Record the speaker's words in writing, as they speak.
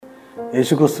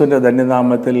യേശുക്രിസ്തുവിൻ്റെ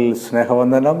ധന്യനാമത്തിൽ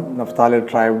സ്നേഹവന്ദനം.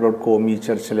 naphtalitribe.com ഈ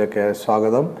ചർച്ചിലേക്ക്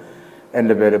സ്വാഗതം.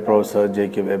 എൻ്റെ പേര് പ്രൊഫസർ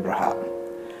ജേക്കബ് എബ്രഹാം.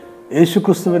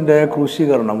 യേശുക്രിസ്തുവിൻ്റെ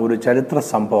ക്രൂശീകരണം ഒരു ചരിത്ര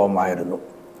സംഭവമായിരുന്നു.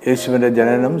 യേശുവിൻ്റെ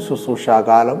ജനനം,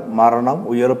 ശുശ്രൂഷാകാലം, മരണം,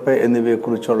 ഉയർപ്പ്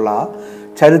എന്നിവയെക്കുറിച്ചുള്ള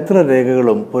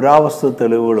ചരിത്രരേഖകളും പുരാവസ്തു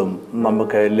തെളിവുകളും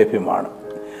നമുക്ക് ലഭ്യമാണ്.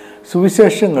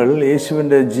 സുവിശേഷങ്ങൾ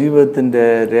യേശുവിൻ്റെ ജീവിതത്തിൻ്റെ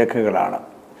രേഖകളാണ്.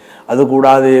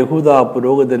 അതുകൂടാതെ യഹൂദ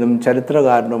പുരോഹിതനും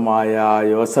ചരിത്രകാരനുമായ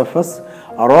യോസഫസ്,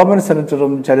 റോമൻ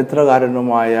സെനറ്ററും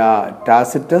ചരിത്രകാരനുമായ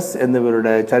ടാസിറ്റസ്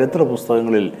എന്നിവരുടെ ചരിത്ര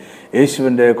പുസ്തകങ്ങളിൽ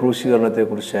യേശുവിൻ്റെ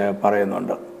ക്രൂശീകരണത്തെക്കുറിച്ച്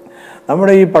പറയുന്നുണ്ട്.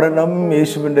 നമ്മുടെ ഈ പഠനം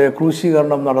യേശുവിൻ്റെ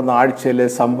ക്രൂശീകരണം നടന്ന ആഴ്ചയിലെ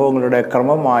സംഭവങ്ങളുടെ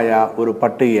ക്രമമായ ഒരു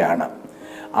പട്ടികയാണ്.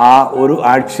 ആ ഒരു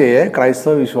ആഴ്ചയെ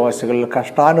ക്രൈസ്തവ വിശ്വാസികൾ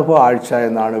കഷ്ടാനുഭവ ആഴ്ച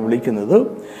എന്നാണ് വിളിക്കുന്നത്.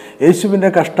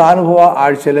 യേശുവിൻ്റെ കഷ്ടാനുഭവ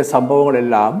ആഴ്ചയിലെ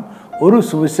സംഭവങ്ങളെല്ലാം ഒരു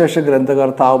സുവിശേഷ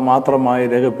ഗ്രന്ഥകർത്താവ് മാത്രമായി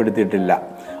രേഖപ്പെടുത്തിയിട്ടില്ല.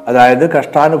 അതായത്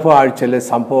കഷ്ടാനുഭവ ആഴ്ചയിലെ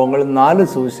സംഭവങ്ങൾ 4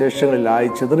 സുവിശേഷങ്ങളിലായി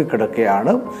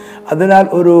ചിതറിക്കിടക്കുകയാണ്. അതിനാൽ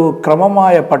ഒരു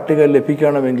ക്രമമായ പട്ടിക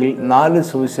ലഭിക്കണമെങ്കിൽ 4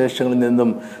 സുവിശേഷങ്ങളിൽ നിന്നും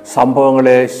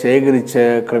സംഭവങ്ങളെ ശേഖരിച്ച്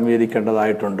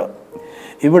ക്രമീകരിക്കേണ്ടതായിട്ടുണ്ട്.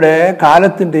 ഇവിടെ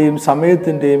കാലത്തിൻ്റെയും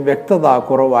സമയത്തിൻ്റെയും വ്യക്തത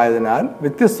കുറവായതിനാൽ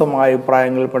വ്യത്യസ്തമായ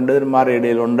അഭിപ്രായങ്ങൾ പണ്ഡിതന്മാരുടെ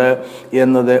ഇടയിലുണ്ട്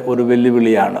എന്നത് ഒരു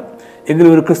വെല്ലുവിളിയാണ്.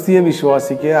 എങ്കിലും ഒരു ക്രിസ്തീയ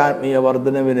വിശ്വാസിക്ക് ആത്മീയ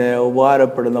വർധനവിന്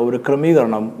ഉപകാരപ്പെടുന്ന ഒരു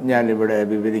ക്രമീകരണം ഞാനിവിടെ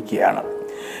വിവരിക്കുകയാണ്.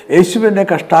 യേശുവിൻ്റെ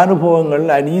കഷ്ടാനുഭവങ്ങൾ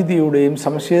അനീതിയുടെയും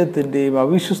സംശയത്തിൻ്റെയും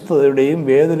അവിശ്വസ്തതയുടെയും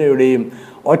വേദനയുടെയും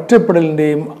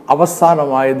ഒറ്റപ്പെടലിൻ്റെയും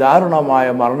അവസാനമായ ദാരുണമായ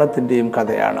മരണത്തിൻ്റെയും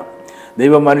കഥയാണ്.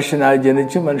 ദൈവം മനുഷ്യനായി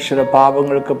ജനിച്ച് മനുഷ്യരുടെ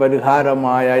പാപങ്ങൾക്ക്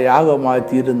പരിഹാരമായ യാഗമായി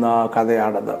തീരുന്ന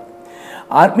കഥയാണത്.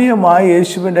 ആത്മീയമായ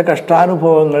യേശുവിൻ്റെ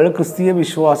കഷ്ടാനുഭവങ്ങൾ ക്രിസ്തീയ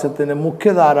വിശ്വാസത്തിൻ്റെ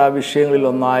മുഖ്യധാരാ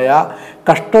വിഷയങ്ങളിലൊന്നായ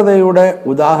കഷ്ടതയുടെ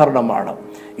ഉദാഹരണമാണ്.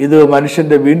 ഇത്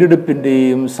മനുഷ്യൻ്റെ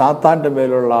വീണ്ടെടുപ്പിൻ്റെയും സാത്താൻ്റെ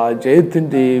മേലുള്ള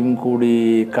ജയത്തിൻ്റെയും കൂടി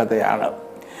കഥയാണ്.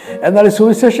 എന്നാൽ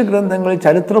സുവിശേഷ ഗ്രന്ഥങ്ങൾ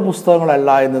ചരിത്ര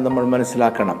പുസ്തകങ്ങളല്ല എന്ന് നമ്മൾ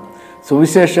മനസ്സിലാക്കണം.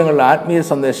 സുവിശേഷങ്ങൾ ആത്മീയ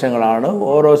സന്ദേശങ്ങളാണ്.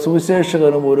 ഓരോ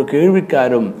സുവിശേഷകനും ഒരു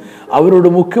കേൾവിക്കാരും അവരോട്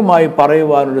മുഖ്യമായി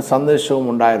പറയുവാനൊരു സന്ദേശവും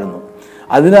ഉണ്ടായിരുന്നു.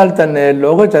 അതിനാൽ തന്നെ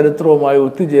ലോക ചരിത്രവുമായി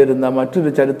ഒത്തുചേരുന്ന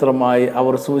മറ്റൊരു ചരിത്രമായി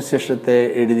അവർ സുവിശേഷത്തെ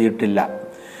എഴുതിയിട്ടില്ല.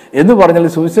 എന്ന് പറഞ്ഞാൽ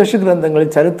സുവിശേഷ ഗ്രന്ഥങ്ങളിൽ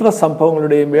ചരിത്ര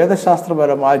സംഭവങ്ങളുടെയും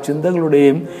വേദശാസ്ത്രപരമായ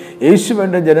ചിന്തകളുടെയും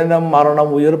യേശുവിൻ്റെ ജനനം, മരണം,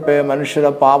 ഉയർപ്പ്,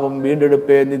 മനുഷ്യരുടെ പാപം,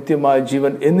 വീണ്ടെടുപ്പ്, നിത്യമായ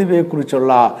ജീവൻ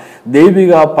എന്നിവയെക്കുറിച്ചുള്ള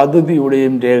ദൈവിക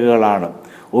പദ്ധതിയുടെയും രേഖകളാണ്.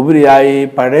 ഉപരിയായി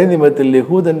പഴയ നിയമത്തിൽ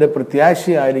യഹൂദൻ്റെ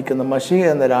പ്രത്യാശയായിരിക്കുന്ന മശീഹ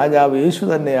എന്ന രാജാവ് യേശു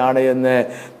തന്നെയാണ് എന്ന്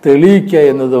തെളിയിക്കുക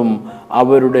എന്നതും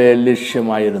അവരുടെ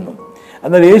ലക്ഷ്യമായിരുന്നു.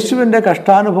 എന്നാൽ യേശുവിൻ്റെ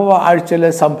കഷ്ടാനുഭവ ആഴ്ചയിലെ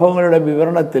സംഭവങ്ങളുടെ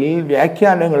വിവരണത്തിൽ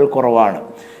വ്യാഖ്യാനങ്ങൾ കുറവാണ്.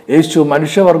 യേശു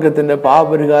മനുഷ്യവർഗത്തിൻ്റെ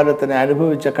പാപപരിഹാരത്തിന്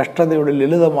അനുഭവിച്ച കഷ്ടതയുടെ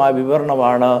ലളിതമായ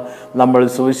വിവരണമാണ് നമ്മൾ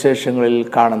സുവിശേഷങ്ങളിൽ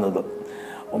കാണുന്നത്.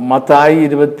 മത്തായി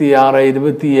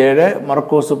 26-27,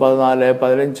 മർക്കോസ്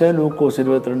 14-15, ലൂക്കോസ്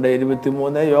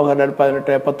 22-23, യോഹന്നാൻ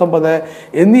 18-19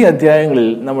 എന്നീ അധ്യായങ്ങളിൽ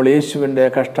നമ്മൾ യേശുവിൻ്റെ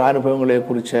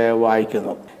കഷ്ടാനുഭവങ്ങളെക്കുറിച്ച്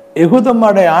വായിക്കുന്നു.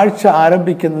 യഹൂദന്മാരുടെ ആഴ്ച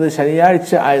ആരംഭിക്കുന്നത്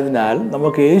ശനിയാഴ്ച ആയതിനാൽ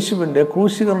നമുക്ക് യേശുവിൻ്റെ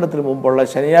ക്രൂശീകരണത്തിന് മുമ്പുള്ള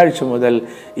ശനിയാഴ്ച മുതൽ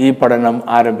ഈ പഠനം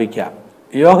ആരംഭിക്കാം.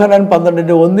 യോഹന്നാൻ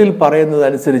 12:1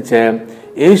 പറയുന്നതനുസരിച്ച്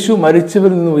യേശു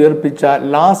മരിച്ചവരിൽ നിന്ന് ഉയർപ്പിച്ച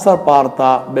ലാസർ പാർത്ത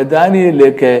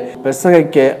ബെഥാനിയയിലേക്ക്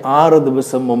പെസഹയ്ക്ക് 6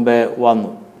 ദിവസം മുമ്പേ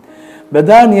വന്നു.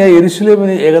 ബെഥാനിയ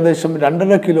യെരുശലേമിന് ഏകദേശം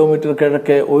 2.5 കിലോമീറ്റർ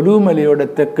കിഴക്ക് ഒലിവുമലയുടെ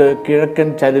തെക്ക് കിഴക്കൻ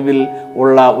ചരിവിൽ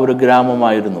ഉള്ള ഒരു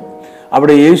ഗ്രാമമായിരുന്നു.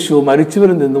 അവിടെ യേശു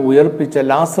മരിച്ചവരിൽ നിന്നും ഉയർപ്പിച്ച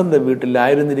ലാസറിന്റെ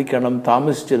വീട്ടിലായിരുന്നിരിക്കണം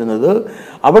താമസിച്ചിരുന്നത്.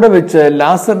 അവിടെ വെച്ച്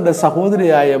ലാസറിന്റെ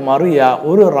സഹോദരിയായ മറിയ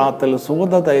ഒരു റാത്തൽ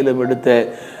സുഗന്ധ തൈലം എടുത്ത്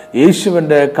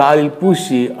യേശുവിൻ്റെ കാലിൽ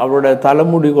പൂശി അവരുടെ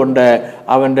തലമുടി കൊണ്ട്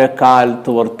അവൻ്റെ കാൽ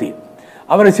തുവർത്തി.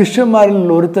 അവൻ്റെ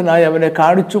ശിഷ്യന്മാരിൽ ഒരുത്തനായി അവനെ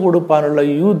കാണിച്ചു കൊടുക്കാനുള്ള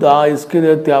യൂദ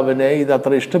ഇസ്കരിയോത്യാവിനെ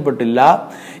ഇതത്ര ഇഷ്ടപ്പെട്ടില്ല.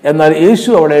 എന്നാൽ യേശു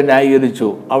അവളെ ന്യായീകരിച്ചു.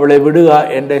 അവളെ വിടുക,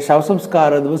 എൻ്റെ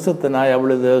ശവസംസ്കാര ദിവസത്തിനായി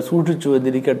അവളിത് സൂക്ഷിച്ചു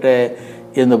എന്നിരിക്കട്ടെ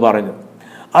എന്ന് പറഞ്ഞു.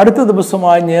 അടുത്ത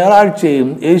ദിവസമായ ഞായറാഴ്ചയും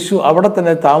യേശു അവിടെ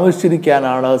തന്നെ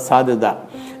താമസിച്ചിരിക്കാനാണ് സാധ്യത.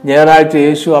 ഞായറാഴ്ച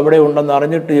യേശു അവിടെ ഉണ്ടെന്ന്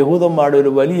അറിഞ്ഞിട്ട് യഹൂദന്മാരുടെ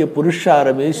ഒരു വലിയ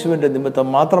പുരുഷാരം യേശുവിൻ്റെ നിമിത്തം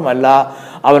മാത്രമല്ല,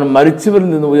 അവൻ മരിച്ചവരിൽ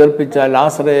നിന്ന് ഉയർപ്പിച്ച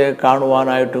ലാസറെ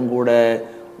കാണുവാനായിട്ടും കൂടെ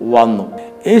വന്നു.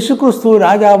 യേശുക്രിസ്തു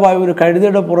രാജാവായ ഒരു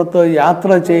കഴുതയുടെ പുറത്ത്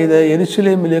യാത്ര ചെയ്ത്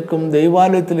യെരുശലേമിലേക്കും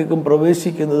ദൈവാലയത്തിലേക്കും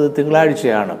പ്രവേശിക്കുന്നത്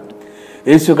തിങ്കളാഴ്ചയാണ്.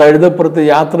 യേശു കഴുതപ്പുറത്ത്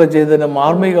യാത്ര ചെയ്തതിന്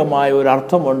മാർമികമായ ഒരു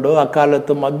അർത്ഥമുണ്ട്.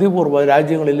 അക്കാലത്ത് മധ്യപൂർവ്വ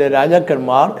രാജ്യങ്ങളിലെ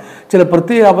രാജാക്കന്മാർ ചില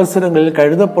പ്രത്യേക അവസരങ്ങളിൽ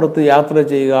കഴുതപ്പുറത്ത് യാത്ര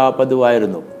ചെയ്യുക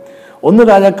പതിവായിരുന്നു. 1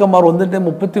 രാജാക്കന്മാർ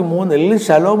 1:33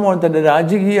 ശലോമോൻ തൻ്റെ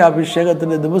രാജകീയ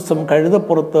അഭിഷേകത്തിൻ്റെ ദിവസം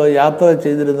കഴുതപ്പുറത്ത് യാത്ര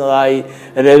ചെയ്തിരുന്നതായി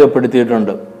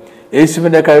രേഖപ്പെടുത്തിയിട്ടുണ്ട്.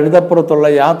 യേശുവിൻ്റെ കഴുതപ്പുറത്തുള്ള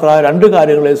യാത്ര 2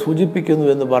 കാര്യങ്ങളെ സൂചിപ്പിക്കുന്നു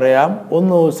എന്ന് പറയാം.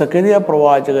 ഒന്ന്, സഖരിയ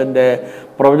പ്രവാചകന്റെ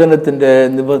പ്രവചനത്തിൻ്റെ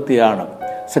നിവൃത്തിയാണ്.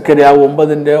 സക്കറിയാവ്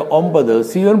 9:9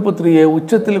 സിയോൻ പുത്രിയെ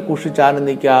ഉച്ചത്തിൽ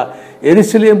കുഷിച്ചാനന്ദിക്ക,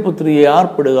 യെരൂശലേം പുത്രിയെ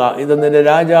ആർപ്പിടുക, ഇത് നിന്റെ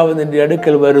രാജാവ് നിന്റെ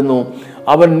അടുക്കൽ വരുന്നു.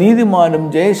 അവൻ നീതിമാനും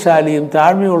ജയശാലിയും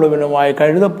താഴ്മയുള്ളവനുമായ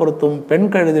കഴുതപ്പുറത്തും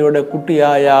പെൺകഴുതയുടെ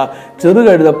കുട്ടിയായ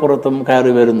ചെറുകഴുതപ്പുറത്തും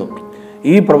കയറി വരുന്നു.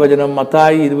 ഈ പ്രവചനം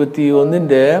മത്തായി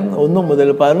 21:1 മുതൽ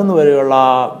 11 വരെയുള്ള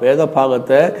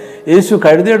വേദഭാഗത്ത് യേശു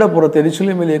കഴുതയുടെ പുറത്ത്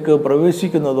യെരൂശലേമിലേക്ക്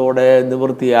പ്രവേശിക്കുന്നതോടെ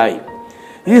നിവൃത്തിയായി.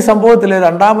 ഈ സംഭവത്തിലെ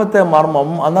രണ്ടാമത്തെ മർമ്മം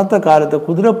അന്നത്തെ കാലത്ത്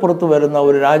കുതിരപ്പുറത്ത് വരുന്ന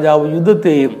ഒരു രാജാവ്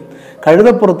യുദ്ധത്തെയും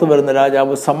കഴുതപ്പുറത്ത് വരുന്ന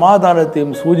രാജാവ്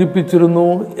സമാധാനത്തെയും സൂചിപ്പിച്ചിരുന്നു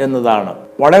എന്നതാണ്.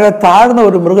 വളരെ താഴ്ന്ന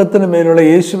ഒരു മൃഗത്തിന് മേലുള്ള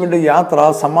യേശുവിന്റെ യാത്ര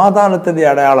സമാധാനത്തിന്റെ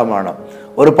അടയാളമാണ്.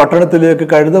 ഒരു പട്ടണത്തിലേക്ക്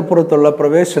കഴുതപ്പുറത്തുള്ള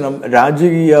പ്രവേശനം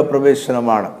രാജകീയ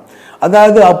പ്രവേശനമാണ്.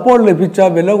 അതായത് അപ്പോൾ ലഭിച്ച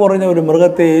വില കുറഞ്ഞ ഒരു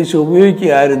മൃഗത്തെ യേശു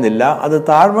ഉപയോഗിക്കുകയായിരുന്നില്ല. അത്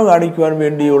താഴ്മ കാണിക്കുവാൻ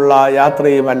വേണ്ടിയുള്ള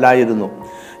യാത്രയുമല്ലായിരുന്നു.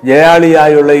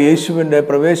 ജയാളിയായുള്ള യേശുവിൻ്റെ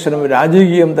പ്രവേശനം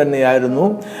രാജകീയം തന്നെയായിരുന്നു.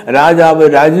 രാജാവ്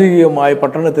രാജകീയമായി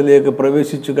പട്ടണത്തിലേക്ക്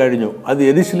പ്രവേശിച്ചു കഴിഞ്ഞു. അത്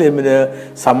യെരൂശലേമിന്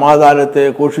സമാധാനത്തെ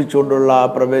ഘോഷിച്ചുകൊണ്ടുള്ള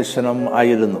പ്രവേശനം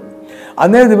ആയിരുന്നു.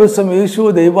 അന്നേ ദിവസം യേശു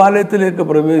ദൈവാലയത്തിലേക്ക്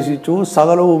പ്രവേശിച്ചു.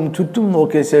 സകലവും ചുറ്റും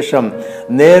നോക്കിയ ശേഷം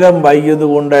നേരം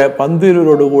വൈകിയതുകൊണ്ട്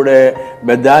പന്തിരുവരോടുകൂടെ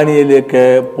ബെഥാനിയയിലേക്ക്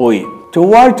പോയി.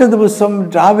 ചൊവ്വാഴ്ച ദിവസം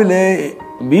രാവിലെ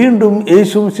വീണ്ടും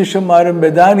യേശുവും ശിഷ്യന്മാരും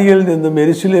ബെഥാനിയയിൽ നിന്നും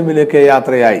യെരൂശലേമിലേക്ക്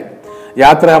യാത്രയായി.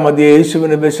 യാത്രാമധ്യേ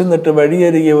യേശുവിന് വിശന്നിട്ട്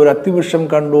വഴിയരികെ ഒരു അത്തിവൃക്ഷം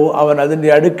കണ്ടു. അവൻ അതിൻ്റെ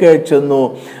അടുക്കെ ചെന്നു.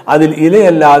 അതിൽ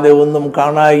ഇലയല്ലാതെ ഒന്നും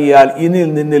കാണായിയാൽ ഇനിൽ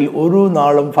നിന്നിൽ ഒരു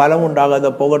നാളും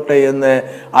ഫലമുണ്ടാകാതെ പോകട്ടെ എന്ന്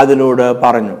അതിനോട്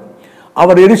പറഞ്ഞു.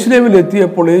 അവർ യെരൂശലേമിൽ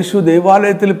എത്തിയപ്പോൾ യേശു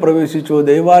ദൈവാലയത്തിൽ പ്രവേശിച്ചു.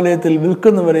 ദൈവാലയത്തിൽ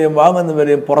വിൽക്കുന്നവരെയും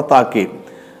വാങ്ങുന്നവരെയും പുറത്താക്കി.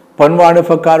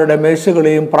 പൊൻവാണിഫക്കാരുടെ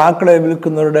മേശകളെയും പ്രാക്കളെ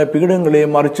വിൽക്കുന്നവരുടെ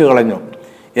പീഠങ്ങളെയും മറിച്ചു കളഞ്ഞു.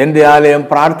 എൻ്റെ ആലയം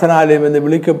പ്രാർത്ഥനാലയം എന്ന്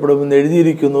വിളിക്കപ്പെടുമെന്ന്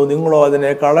എഴുതിയിരിക്കുന്നു, നിങ്ങളോ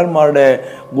അതിനെ കള്ളന്മാരുടെ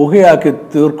ഗുഹയാക്കി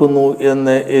തീർക്കുന്നു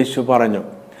എന്ന് യേശു പറഞ്ഞു.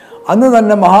 അന്ന്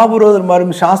തന്നെ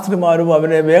മഹാപുരോഹിതന്മാരും ശാസ്ത്രിമാരും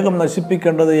അവനെ വേഗം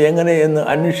നശിപ്പിക്കേണ്ടത് എങ്ങനെ എന്ന്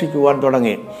അന്വേഷിക്കുവാൻ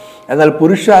തുടങ്ങി. എന്നാൽ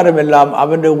പുരുഷാരമെല്ലാം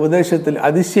അവൻ്റെ ഉപദേശത്തിൽ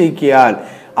അതിശയിക്കിയാൽ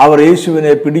അവർ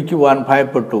യേശുവിനെ പിടിക്കുവാൻ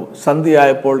ഭയപ്പെട്ടു.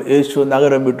 സന്ധ്യയായപ്പോൾ യേശു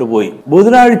നഗരം വിട്ടുപോയി.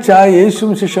 ബുധനാഴ്ച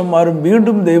യേശുവും ശിഷ്യന്മാരും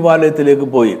വീണ്ടും ദൈവാലയത്തിലേക്ക്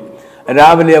പോയി.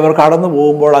 രാവിലെ അവർ കടന്നു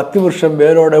പോകുമ്പോൾ അത്തിവൃക്ഷം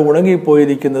വേരോടെ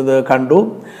ഉണങ്ങിപ്പോയിരിക്കുന്നത് കണ്ടു.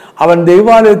 അവൻ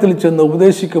ദൈവാലയത്തിൽ ചെന്ന്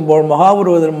ഉപദേശിക്കുമ്പോൾ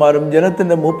മഹാപുരോഹിതന്മാരും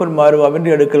ജനത്തിന്റെ മൂപ്പന്മാരും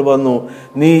അവന്റെ അടുക്കൽ വന്നു.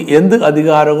 നീ എന്ത്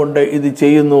അധികാരം കൊണ്ട് ഇത്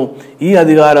ചെയ്യുന്നു? ഈ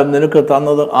അധികാരം നിനക്ക്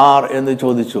തന്നത് ആർ എന്ന്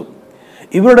ചോദിച്ചു.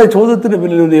 ഇവരുടെ ചോദ്യത്തിന്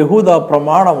പിന്നിൽ ഒരു യഹൂദ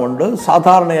പ്രമാണമുണ്ട്.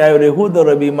 സാധാരണയായ ഒരു യഹൂദ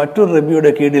റബി മറ്റൊരു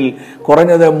റബിയുടെ കീഴിൽ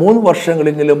കുറഞ്ഞത് 3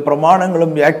 വർഷങ്ങളെങ്കിലും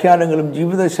പ്രമാണങ്ങളും വ്യാഖ്യാനങ്ങളും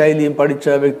ജീവിതശൈലിയും പഠിച്ച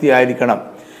വ്യക്തിയായിരിക്കണം.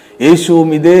 യേശുവും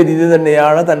ഇതേ രീതി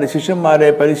തന്നെയാണ് തൻ്റെ ശിഷ്യന്മാരെ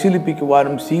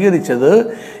പരിശീലിപ്പിക്കുവാനും സ്വീകരിച്ചത്.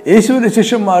 യേശുവിൻ്റെ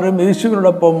ശിഷ്യന്മാരും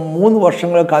യേശുവിനോടൊപ്പം 3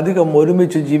 വർഷങ്ങൾക്കധികം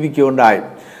ഒരുമിച്ച് ജീവിക്കുകയുണ്ടായി.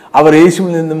 അവർ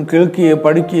യേശുവിൽ നിന്നും കേൾക്കുകയും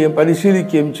പഠിക്കുകയും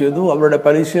പരിശീലിക്കുകയും ചെയ്തു. അവരുടെ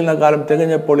പരിശീലന കാലം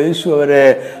തികഞ്ഞപ്പോൾ യേശു അവരെ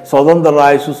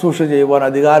സ്വതന്ത്രരായി ശുശ്രൂഷ ചെയ്യുവാൻ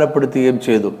അധികാരപ്പെടുത്തുകയും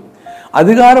ചെയ്തു.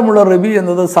 അധികാരമുള്ള റബി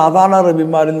എന്നത് സാധാരണ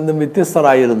റബിമാരിൽ നിന്നും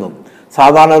വ്യത്യസ്തരായിരുന്നു.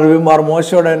 സാധാരണ റബിമാർ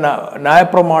മോശയുടെ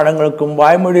ന്യായപ്രമാണങ്ങൾക്കും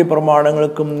വായ്മൊഴി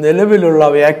പ്രമാണങ്ങൾക്കും നിലവിലുള്ള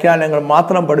വ്യാഖ്യാനങ്ങൾ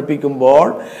മാത്രം പഠിപ്പിക്കുമ്പോൾ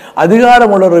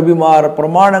അധികാരമുള്ള റബിമാർ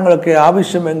പ്രമാണങ്ങൾക്ക്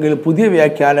ആവശ്യമെങ്കിൽ പുതിയ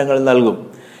വ്യാഖ്യാനങ്ങൾ നൽകും.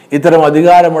 ഇത്തരം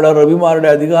അധികാരമുള്ള റബിമാരുടെ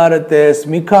അധികാരത്തെ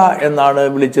സ്മിഖ എന്നാണ്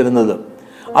വിളിച്ചിരുന്നത്.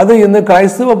 അത് ഇന്ന്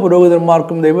ക്രൈസ്തവ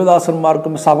പുരോഹിതന്മാർക്കും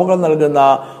ദൈവദാസന്മാർക്കും സഭകൾ നൽകുന്ന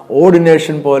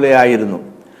ഓർഡിനേഷൻ പോലെയായിരുന്നു.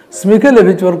 സ്മിഖ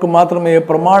ലഭിച്ചവർക്ക് മാത്രമേ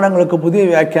പ്രമാണങ്ങൾക്ക് പുതിയ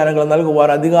വ്യാഖ്യാനങ്ങൾ നൽകുവാൻ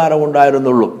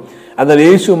അധികാരമുണ്ടായിരുന്നുള്ളൂ. എന്നാൽ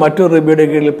യേശു മറ്റൊരു റബിയുടെ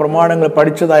കീഴിൽ പ്രമാണങ്ങൾ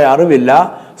പഠിച്ചതായി അറിവില്ല.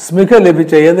 സ്മിഖ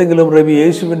ലഭിച്ച ഏതെങ്കിലും റബി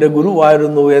യേശുവിന്റെ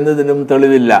ഗുരുവായിരുന്നു എന്നതിനും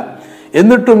തെളിവില്ല.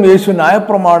 എന്നിട്ടും യേശു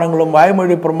ന്യായപ്രമാണങ്ങളും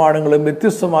വായ്മൊഴി പ്രമാണങ്ങളും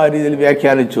വ്യത്യസ്തമായ രീതിയിൽ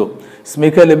വ്യാഖ്യാനിച്ചു.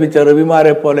 സ്മിഖ ലഭിച്ച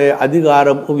റബിമാരെ പോലെ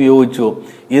അധികാരം ഉപയോഗിച്ചു.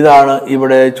 ഇതാണ്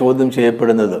ഇവിടെ ചോദ്യം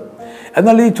ചെയ്യപ്പെടുന്നത്.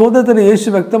 എന്നാൽ ഈ ചോദ്യത്തിന് യേശു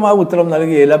വ്യക്തമായ ഉത്തരം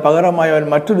നൽകിയില്ല. പകരമായി അവൻ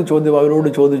മറ്റൊരു ചോദ്യം അവരോട്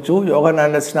ചോദിച്ചു.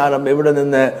 യോഹന്നാന്റെ സ്നാനം എവിടെ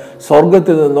നിന്ന്?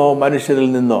 സ്വർഗത്തിൽ നിന്നോ മനുഷ്യരിൽ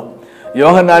നിന്നോ?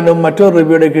 യോഹന്നാനും മറ്റൊരു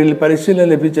റബിയുടെ കീഴിൽ പരിശീലനം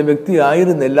ലഭിച്ച വ്യക്തി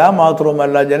ആയിരുന്നില്ല.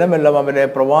 മാത്രവുമല്ല ജനമെല്ലാം അവനെ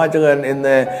പ്രവാചകൻ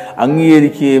എന്ന്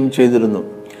അംഗീകരിക്കുകയും ചെയ്തിരുന്നു.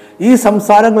 ഈ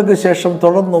സംസാരങ്ങൾക്ക് ശേഷം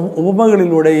തുടർന്നും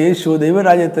ഉപമകളിലൂടെ യേശു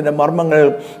ദൈവരാജ്യത്തിന്റെ മർമ്മങ്ങൾ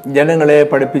ജനങ്ങളെ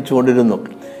പഠിപ്പിച്ചുകൊണ്ടിരുന്നു.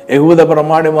 യഹൂദ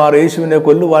പ്രമാണിമാർ യേശുവിനെ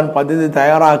കൊല്ലുവാൻ പദ്ധതി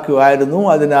തയ്യാറാക്കുകയായിരുന്നു.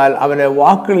 അതിനാൽ അവനെ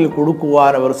വാക്കുകളിൽ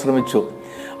കൊടുക്കുവാൻ അവർ ശ്രമിച്ചു.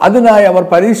 അതിനായി അവർ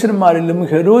പരീശന്മാരിലും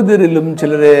ഹെരോദ്യരിലും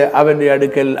ചിലരെ അവന്റെ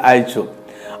അടുക്കൽ അയച്ചു.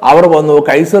 അവർ വന്നു,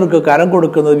 കൈസർക്ക് കരം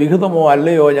കൊടുക്കുന്നത് വിഹിതമോ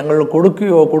അല്ലയോ? ഞങ്ങൾ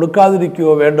കൊടുക്കുകയോ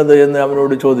കൊടുക്കാതിരിക്കുകയോ വേണ്ടത് എന്ന്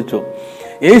അവനോട് ചോദിച്ചു.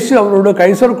 യേശു അവരോട്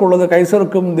കൈസർക്കുള്ളത്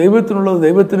കൈസർക്കും ദൈവത്തിനുള്ളത്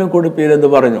ദൈവത്തിനും കൊടുപ്പീരെന്ന്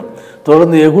പറഞ്ഞു.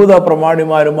 തുടർന്ന് യഹൂദ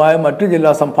പ്രമാണിമാരുമായ മറ്റു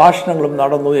ചില സംഭാഷണങ്ങളും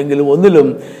നടന്നു. എങ്കിലും ഒന്നിലും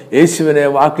യേശുവിനെ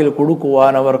വാക്കിൽ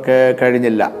കൊടുക്കുവാൻ അവർക്ക്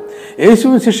കഴിഞ്ഞില്ല.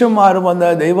 യേശുവും ശിഷ്യന്മാരും വന്ന്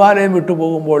ദൈവാലയം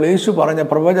വിട്ടുപോകുമ്പോൾ യേശു പറഞ്ഞ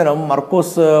പ്രവചനം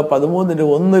മർക്കോസ്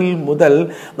 13:1 മുതൽ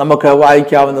നമുക്ക്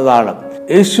വായിക്കാവുന്നതാണ്.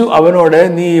 യേശു അവനോട്,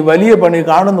 നീ വലിയ പണി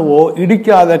കാണുന്നുവോ?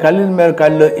 ഇടിക്കാതെ കല്ലിന്മേൽ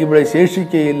കല്ല് ഇവിടെ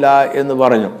ശേഷിക്കയില്ല എന്ന്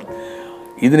പറഞ്ഞു.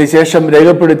 ഇതിനുശേഷം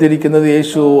രേഖപ്പെടുത്തിയിരിക്കുന്നത്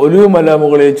യേശു ഒലിവുമല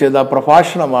മുകളിൽ ചെയ്ത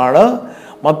പ്രഭാഷണമാണ്.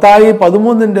 മത്തായി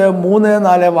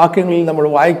 13:3-4 വാക്യങ്ങളിൽ നമ്മൾ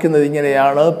വായിക്കുന്നത്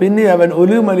ഇങ്ങനെയാണ്: പിന്നെ അവൻ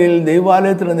ഒലിവുമലയിൽ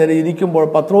ദൈവാലയത്തിന് നേരെ ഇരിക്കുമ്പോൾ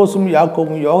പത്രോസും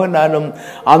യാക്കോബും യോഹന്നാനും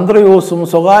അന്ത്രയോസും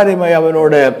സ്വകാര്യമായി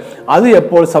അവനോട്, അത്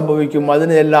എപ്പോൾ സംഭവിക്കും?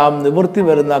 അതിനെല്ലാം നിവൃത്തി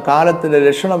വരുന്ന കാലത്തിന്റെ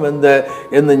ലക്ഷണം എന്ത്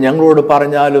എന്ന് ഞങ്ങളോട്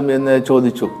പറഞ്ഞാലും എന്ന്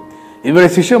ചോദിച്ചു. ഇവിടെ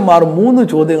ശിഷ്യന്മാർ 3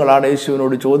 ചോദ്യങ്ങളാണ്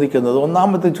യേശുവിനോട് ചോദിക്കുന്നത്.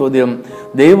 ഒന്നാമത്തെ ചോദ്യം,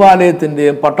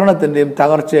 ദൈവാലയത്തിന്റെയും പട്ടണത്തിന്റെയും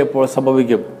തകർച്ച എപ്പോൾ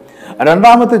സംഭവിക്കും?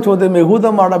 രണ്ടാമത്തെ ചോദ്യം,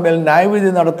 യഹൂദന്മാരുടെ മേൽ ന്യായവിധി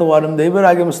നടത്തുവാനും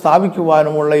ദൈവരാജ്യം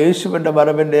സ്ഥാപിക്കുവാനുമുള്ള യേശുവിന്റെ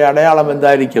വരവിന്റെ അടയാളം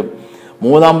എന്തായിരിക്കും?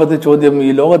 മൂന്നാമത്തെ ചോദ്യം, ഈ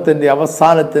ലോകത്തിന്റെ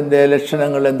അവസാനത്തിന്റെ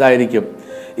ലക്ഷണങ്ങൾ എന്തായിരിക്കും?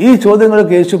 ഈ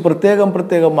ചോദ്യങ്ങൾക്ക് യേശു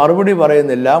പ്രത്യേകം മറുപടി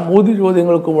പറയുന്നില്ല. 3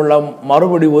 ചോദ്യങ്ങൾക്കുമുള്ള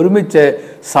മറുപടി ഒരുമിച്ച്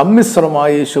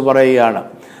സമ്മിശ്രമായി യേശു പറയുകയാണ്.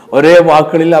 ഒരേ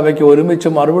വാക്കുകളിൽ അവയ്ക്ക് ഒരുമിച്ച്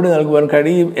മറുപടി നൽകുവാൻ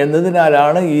കഴിയും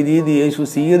എന്നതിനാലാണ് ഈ രീതി യേശു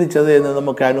സ്വീകരിച്ചത് എന്ന്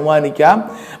നമുക്ക് അനുമാനിക്കാം.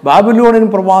 ബാബിലോണിയൻ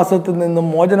പ്രവാസത്തിൽ നിന്നും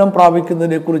മോചനം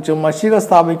പ്രാപിക്കുന്നതിനെ കുറിച്ചും മശീഹ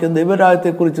സ്ഥാപിക്കുന്ന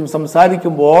ദൈവരാജ്യത്തെക്കുറിച്ചും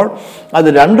സംസാരിക്കുമ്പോൾ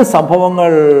അത് 2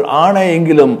 സംഭവങ്ങൾ ആണ്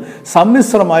എങ്കിലും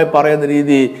സമ്മിശ്രമായി പറയുന്ന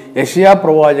രീതി യെശയ്യാ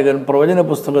പ്രവാചകൻ പ്രവചന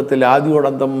പുസ്തകത്തിൽ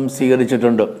ആദ്യോടന്തം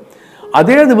സ്വീകരിച്ചിട്ടുണ്ട്.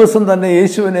 അതേ ദിവസം തന്നെ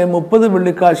യേശുവിനെ 30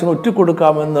 വെള്ളിക്കാശിന്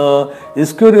ഒറ്റിക്കൊടുക്കാമെന്ന്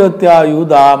ഇസ്കറിയോത്യ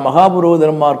യൂദ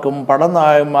മഹാപുരോഹിതന്മാർക്കും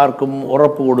പടനായകന്മാർക്കും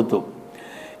ഉറപ്പ് കൊടുത്തു.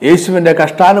 യേശുവിൻ്റെ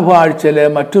കഷ്ടാനുഭവ ആഴ്ചയിലെ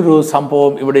മറ്റൊരു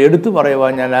സംഭവം ഇവിടെ എടുത്തു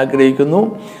പറയുവാൻ ഞാൻ ആഗ്രഹിക്കുന്നു.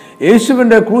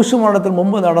 യേശുവിൻ്റെ ക്രൂശുമരണത്തിന്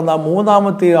മുമ്പ് നടന്ന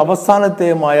 3ാമത്തെയും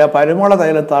അവസാനത്തെയുമായ പരിമള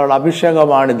തൈലത്താലുള്ള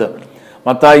അഭിഷേകമാണിത്.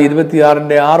 മത്തായി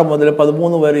 26:6 മുതൽ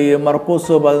 13 വരെയും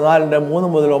മർക്കോസ്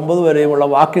 14:3 മുതൽ 9 വരെയുമുള്ള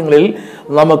വാക്യങ്ങളിൽ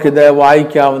നമുക്കിത്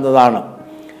വായിക്കാവുന്നതാണ്.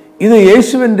 ഇത്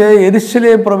യേശുവിൻ്റെ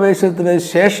യെരുശലേം പ്രവേശനത്തിന്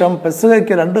ശേഷം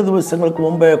പെസഹയ്ക്ക് 2 ദിവസങ്ങൾക്ക്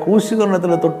മുമ്പേ,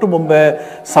 ക്രൂശീകരണത്തിന് തൊട്ടു മുമ്പേ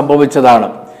സംഭവിച്ചതാണ്.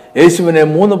 യേശുവിനെ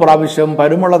 3 പ്രാവശ്യം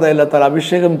പരിമള തൈലത്താൽ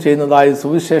അഭിഷേകം ചെയ്യുന്നതായി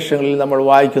സുവിശേഷങ്ങളിൽ നമ്മൾ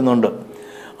വായിക്കുന്നുണ്ട്.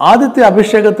 ആദ്യത്തെ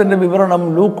അഭിഷേകത്തിന്റെ വിവരണം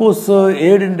ലൂക്കോസ്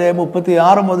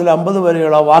 7:36 മുതൽ 50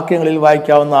 വരെയുള്ള വാക്യങ്ങളിൽ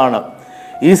വായിക്കാവുന്നതാണ്.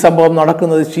 ഈ സംഭവം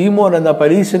നടക്കുന്നത് ശീമോൻ എന്ന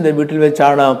പരീശന്റെ വീട്ടിൽ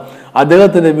വെച്ചാണ്.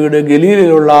 അദ്ദേഹത്തിന്റെ വീട്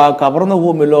ഗലീലയിലുള്ള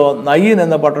കഫർന്നഹൂമിലോ നയീൻ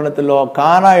എന്ന പട്ടണത്തിലോ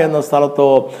കാന എന്ന സ്ഥലത്തോ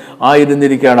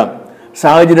ആയിരുന്നിരിക്കണം.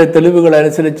 സാഹചര്യ തെളിവുകൾ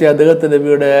അനുസരിച്ച് അദ്ദേഹത്തിന്റെ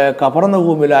വീട്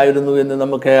കഫർന്നഹൂമിലായിരുന്നു എന്ന്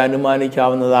നമുക്ക്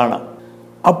അനുമാനിക്കാവുന്നതാണ്.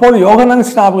 അപ്പോൾ യോഹന്നാൻ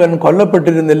സ്നാപകൻ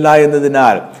കൊല്ലപ്പെട്ടിരുന്നില്ല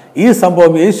എന്നതിനാൽ ഈ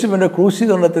സംഭവം യേശുവിന്റെ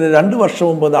ക്രൂശീകരണത്തിന് 2 വർഷം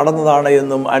മുമ്പ് നടന്നതാണ്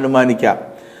എന്നും അനുമാനിക്കാം.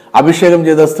 അഭിഷേകം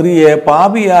ചെയ്ത സ്ത്രീയെ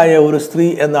പാപിയായ ഒരു സ്ത്രീ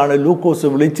എന്നാണ് ലൂക്കോസ്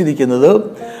വിളിച്ചിരിക്കുന്നത്.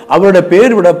 അവരുടെ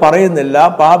പേരിവിടെ പറയുന്നില്ല.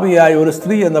 പാപിയായ ഒരു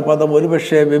സ്ത്രീ എന്ന പദം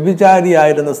ഒരുപക്ഷെ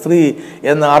വ്യഭിചാരിയായിരുന്ന സ്ത്രീ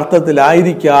എന്ന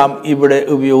അർത്ഥത്തിലായിരിക്കാം ഇവിടെ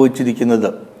ഉപയോഗിച്ചിരിക്കുന്നത്.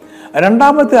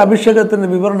 രണ്ടാമത്തെ അഭിഷേകത്തിന്റെ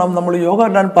വിവരണം നമ്മൾ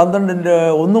യോഹന്നാൻ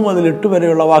 12:1 മുതൽ 8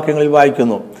 വരെയുള്ള വാക്യങ്ങളിൽ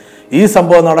വായിക്കുന്നു. ഈ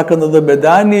സംഭവം നടക്കുന്നത്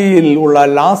ബെഥാനിയയിൽ ഉള്ള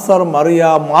ലാസർ, മറിയ,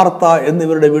 മാർത്ത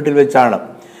എന്നിവരുടെ വീട്ടിൽ വെച്ചാണ്.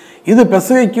 ഇത്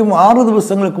പെസഹയ്ക്കും 6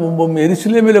 ദിവസങ്ങൾക്ക് മുമ്പും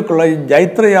യെരുശലേമിലേക്കുള്ള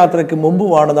ജൈത്രയാത്രയ്ക്ക്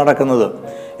മുമ്പുമാണ് നടക്കുന്നത്.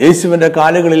 യേശുവിന്റെ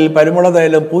കാലുകളിൽ പരിമള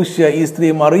തൈലം പൂശിയ ഈ സ്ത്രീ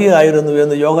മറിയ ആയിരുന്നു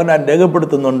എന്ന് യോഹന്നാൻ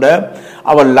രേഖപ്പെടുത്തുന്നുണ്ട്.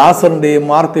 അവൾ ലാസറിന്റെയും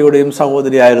മാർത്തയുടെയും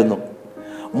സഹോദരിയായിരുന്നു.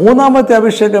 3ാമത്തെ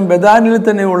അഭിഷേകം ബെഥാനിയിൽ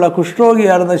തന്നെയുള്ള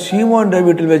കുഷ്ഠരോഗിയായിരുന്ന ശീമോന്റെ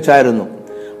വീട്ടിൽ വെച്ചായിരുന്നു.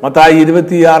 മത്തായി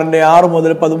 26:6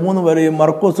 മുതൽ 13 വരെയും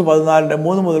മർക്കോസ്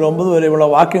 14:3 മുതൽ 9 വരെയുള്ള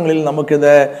വാക്യങ്ങളിൽ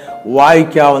നമുക്കിത്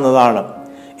വായിക്കാവുന്നതാണ്.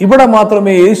 ഇവിടെ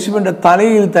മാത്രമേ യേശുവിൻ്റെ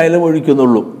തലയിൽ തൈലം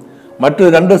ഒഴിക്കുന്നുള്ളൂ. മറ്റു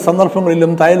 2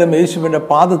 സന്ദർഭങ്ങളിലും തൈലം യേശുവിൻ്റെ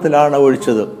പാദത്തിലാണ്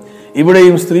ഒഴിച്ചത്.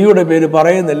 ഇവിടെയും സ്ത്രീയുടെ പേര്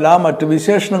പറയുന്നില്ല, മറ്റു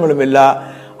വിശേഷണങ്ങളുമില്ല.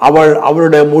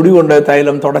 അവളുടെ മുടി കൊണ്ട്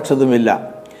തൈലം തുടച്ചതുമില്ല.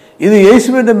 ഇത്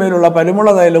യേശുവിൻ്റെ മേലുള്ള പരിമള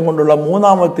തൈലം കൊണ്ടുള്ള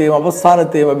 3ാമത്തെയും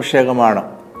അവസാനത്തെയും അഭിഷേകമാണ്.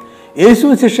 യേശു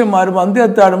ശിഷ്യന്മാരും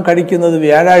അന്ത്യത്താഴം കഴിക്കുന്നത്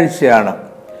വ്യാഴാഴ്ചയാണ്.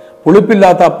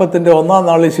 പുളിപ്പില്ലാത്ത അപ്പത്തിന്റെ 1ാം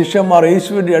നാളിൽ ശിഷ്യന്മാർ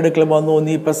യേശുവിന്റെ അടുക്കൽ വന്നു,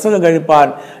 നീ പെസഹ കഴിപ്പാൻ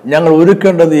ഞങ്ങൾ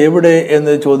ഒരുക്കേണ്ടത് എവിടെ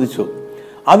എന്ന് ചോദിച്ചു.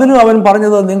 അതിനും അവൻ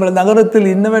പറഞ്ഞത്, നിങ്ങൾ നഗരത്തിൽ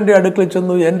ഇന്നവന്റെ അടുക്കൽ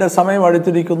ചെന്നു, എന്റെ സമയം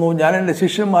അടുത്തിരിക്കുന്നു, ഞാൻ എൻ്റെ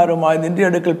ശിഷ്യന്മാരുമായി നിന്റെ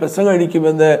അടുക്കൽ പെസഹ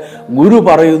കഴിക്കുമെന്ന് ഗുരു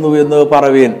പറയുന്നു എന്ന്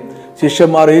പറവീൻ.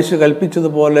 ശിഷ്യന്മാർ യേശു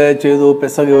കൽപ്പിച്ചതുപോലെ ചെയ്തു,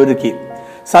 പെസഹ ഒരുക്കി.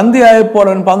 സന്ധ്യയായപ്പോൾ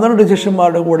അവൻ 12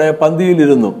 ശിഷ്യന്മാരുടെ കൂടെ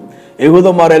പന്തിയിലിരുന്നു.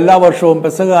 യഹൂദന്മാർ എല്ലാ വർഷവും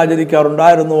പെസഹ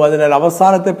ആചരിക്കാറുണ്ടായിരുന്നു. അതിനാൽ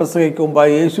അവസാനത്തെ പെസഹയ്ക്ക്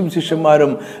മുമ്പായി യേശുവും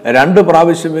ശിഷ്യന്മാരും 2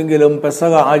 പ്രാവശ്യമെങ്കിലും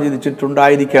പെസഹ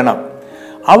ആചരിച്ചിട്ടുണ്ടായിരിക്കണം.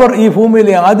 അവർ ഈ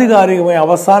ഭൂമിയിലെ ആധികാരികമായ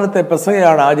അവസാനത്തെ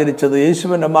പെസഹയാണ് ആചരിച്ചത്.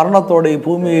 യേശുവിന്റെ മരണത്തോടെ ഈ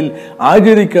ഭൂമിയിൽ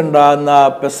ആചരിക്കേണ്ട എന്ന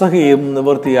പെസഹയും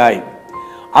നിവൃത്തിയായി.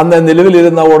 അന്ന്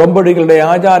നിലവിലിരുന്ന ഉടമ്പടികളുടെ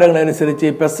ആചാരങ്ങളനുസരിച്ച്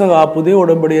പെസഹ പുതിയ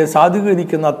ഉടമ്പടിയെ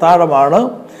സാധൂകരിക്കുന്ന അത്താഴമാണ്.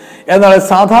 എന്നാൽ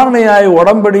സാധാരണയായി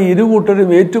ഉടമ്പടി ഇരുകൂട്ടരും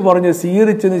ഏറ്റുപറഞ്ഞ്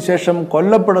സ്വീകരിച്ചതിന് ശേഷം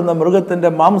കൊല്ലപ്പെടുന്ന മൃഗത്തിന്റെ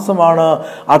മാംസമാണ്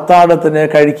അത്താഴത്തിന്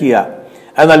കഴിക്കുക.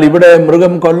 എന്നാൽ ഇവിടെ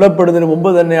മൃഗം കൊല്ലപ്പെടുന്നതിന് മുമ്പ്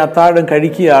തന്നെ അത്താഴം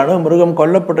കഴിക്കുകയാണ്. മൃഗം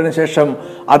കൊല്ലപ്പെട്ടതിന് ശേഷം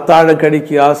അത്താഴം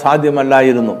കഴിക്കുക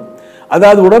സാധ്യമല്ലായിരുന്നു.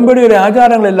 അതായത് ഉടമ്പടിയുടെ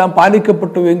ആചാരങ്ങളെല്ലാം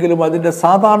പാലിക്കപ്പെട്ടുവെങ്കിലും അതിന്റെ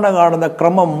സാധാരണ കാണുന്ന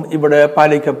ക്രമം ഇവിടെ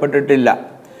പാലിക്കപ്പെട്ടിട്ടില്ല.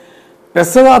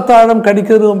 പെസഹ അത്താഴം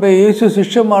കഴിക്കുന്നതിന് മുമ്പേ യേശു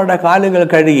ശിഷ്യന്മാരുടെ കാലുകൾ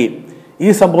കഴുകി. ഈ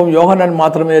സംഭവം യോഹന്നാൻ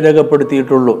മാത്രമേ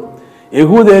രേഖപ്പെടുത്തിയിട്ടുള്ളൂ.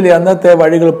 യഹൂദയിലെ അന്നത്തെ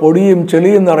വഴികൾ പൊടിയും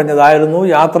ചെളിയും നിറഞ്ഞതായിരുന്നു.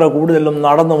 യാത്ര കൂടുതലും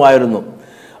നടന്നുമായിരുന്നു.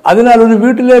 അതിനാൽ ഒരു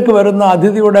വീട്ടിലേക്ക് വരുന്ന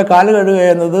അതിഥിയുടെ കാല് കഴുകുക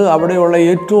എന്നത് അവിടെയുള്ള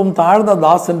ഏറ്റവും താഴ്ന്ന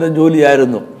ദാസന്റെ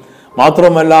ജോലിയായിരുന്നു.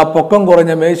 മാത്രമല്ല, പൊക്കം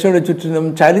കുറഞ്ഞ മേശയുടെ ചുറ്റിനും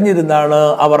ചരിഞ്ഞിരുന്നാണ്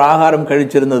അവർ ആഹാരം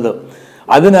കഴിച്ചിരുന്നത്.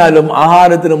 അതിനാലും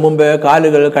ആഹാരത്തിന് മുമ്പേ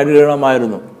കാലുകൾ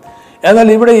കഴുകണമായിരുന്നു. എന്നാൽ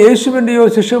ഇവിടെ യേശുവിൻ്റെയോ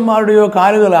ശിഷ്യന്മാരുടെയോ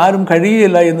കാലുകൾ ആരും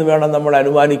കഴിയില്ല എന്ന് വേണം നമ്മൾ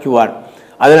അനുമാനിക്കുവാൻ.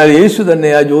 അതിനാൽ യേശു തന്നെ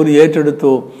ആ ജോലി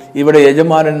ഏറ്റെടുത്തു. ഇവിടെ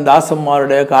യജമാനൻ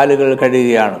ദാസന്മാരുടെ കാലുകൾ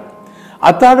കഴുകുകയാണ്.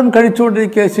 അത്താഴം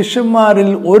കഴിച്ചുകൊണ്ടിരിക്കെ ശിഷ്യന്മാരിൽ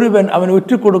ഒരുവൻ അവൻ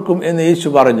ഒറ്റിക്കൊടുക്കും എന്ന് യേശു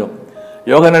പറഞ്ഞു.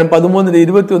 യോഹന്നാൻ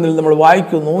 13:21 നമ്മൾ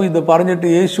വായിക്കുന്നു, ഇത് പറഞ്ഞിട്ട്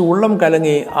യേശു ഉള്ളം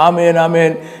കലങ്ങി, ആമേൻ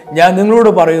ആമേൻ, ഞാൻ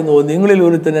നിങ്ങളോട് പറയുന്നു, നിങ്ങളിൽ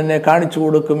ഒരുത്തൻ എന്നെ കാണിച്ചു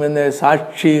കൊടുക്കും എന്ന്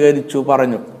സാക്ഷീകരിച്ചു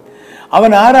പറഞ്ഞു.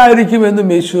 അവൻ ആരായിരിക്കും എന്നും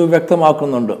യേശു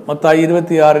വ്യക്തമാക്കുന്നുണ്ട്. മത്തായി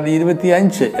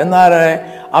 26:25 എന്നാൽ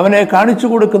അവനെ കാണിച്ചു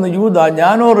കൊടുക്കുന്ന യൂദ,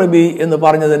 ഞാനോ റബി എന്ന്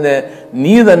പറഞ്ഞതിന്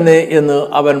നീ തന്നെ എന്ന്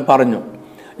അവൻ പറഞ്ഞു.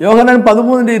 യോഹന്നാൻ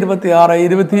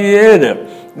 13:26-27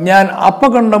 ഞാൻ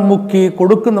അപ്പകണ്ണം മുക്കി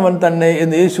കൊടുക്കുന്നവൻ തന്നെ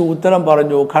എന്ന് യേശു ഉത്തരം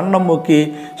പറഞ്ഞു. കണ്ണം മുക്കി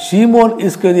ശീമോൻ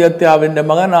ഇസ്കരിയോത്താവിന്റെ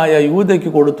മകനായ യൂദയ്ക്ക്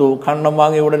കൊടുത്തു. കണ്ണം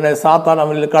വാങ്ങിയ ഉടനെ സാത്താൻ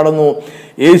അവനിൽ കടന്നു.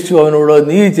 യേശു അവനോട്,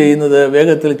 നീ ചെയ്യുന്നത്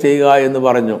വേഗത്തിൽ ചെയ്യുക എന്ന്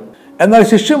പറഞ്ഞു. എന്നാൽ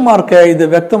ശിഷ്യന്മാർക്ക് ഇത്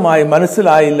വ്യക്തമായി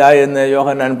മനസ്സിലായില്ല എന്ന്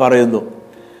യോഹന്നാൻ പറയുന്നു.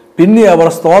 പിന്നെ അവർ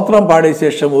സ്തോത്രം പാടിയ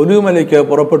ശേഷം ഒലിവുമലയ്ക്ക്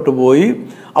പുറപ്പെട്ടു പോയി.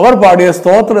 അവർ പാടിയ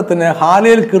സ്തോത്രത്തിന്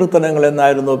ഹാലേൽ കീർത്തനങ്ങൾ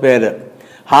എന്നായിരുന്നു പേര്.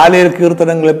 ഹാലേൽ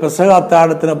കീർത്തനങ്ങളിൽ പെസഹ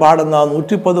അത്താഴത്തിന് പാടുന്ന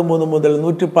 113 മുതൽ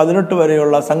 118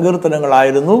 വരെയുള്ള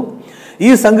സങ്കീർത്തനങ്ങളായിരുന്നു. ഈ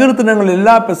സങ്കീർത്തനങ്ങൾ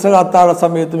എല്ലാ പെസഹ അത്താഴ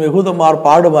സമയത്തും യഹൂദന്മാർ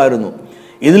പാടുമായിരുന്നു.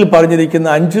 ഇതിൽ പറഞ്ഞിരിക്കുന്ന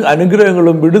 5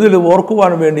 അനുഗ്രഹങ്ങളും വിടുതലും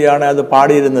ഓർക്കുവാൻ വേണ്ടിയാണ് അത്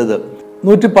പാടിയിരുന്നത്.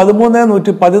 113,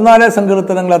 114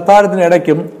 സങ്കീർത്തനങ്ങൾ അത്താഴത്തിന്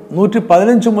ഇടയ്ക്കും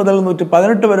 115 മുതൽ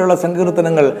 118 വരെയുള്ള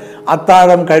സങ്കീർത്തനങ്ങൾ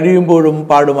അത്താഴം കഴിയുമ്പോഴും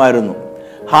പാടുമായിരുന്നു.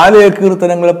 ഹാലേൽ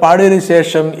കീർത്തനങ്ങൾ പാടിയതിനു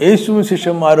ശേഷം യേശുവും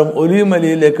ശിഷ്യന്മാരും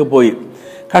ഒലിവുമലയിലേക്ക് പോയി.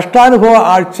 കഷ്ടാനുഭവ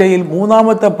ആഴ്ചയിൽ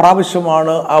 3-ാമത്തെ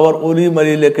പ്രാവശ്യമാണ് അവർ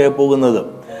ഒലിവുമലയിലേക്ക് പോകുന്നത്.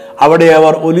 അവിടെ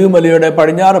അവർ ഒലിവുമലയുടെ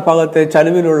പടിഞ്ഞാറ് ഭാഗത്തെ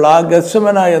ചരിവിലുള്ള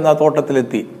ഗത്സമന എന്ന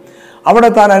തോട്ടത്തിലെത്തി. അവിടെ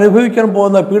താൻ അനുഭവിക്കാൻ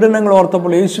പോകുന്ന പീഡനങ്ങൾ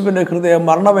ഓർത്തപ്പോൾ യേശുവിന്റെ ഹൃദയം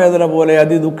മരണവേദന പോലെ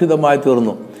അതിദുഃഖിതമായി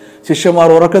തീർന്നു. ശിഷ്യന്മാർ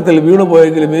ഉറക്കത്തിൽ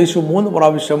വീണുപോയെങ്കിലും യേശു 3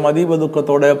 പ്രാവശ്യം അതീവ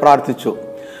ദുഃഖത്തോടെ പ്രാർത്ഥിച്ചു.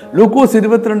 ലൂക്കോസ്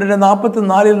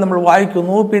 22:44 നമ്മൾ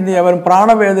വായിക്കുന്നു, പിന്നെ അവൻ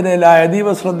പ്രാണവേദനയിലായ അതീവ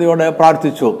ശ്രദ്ധയോടെ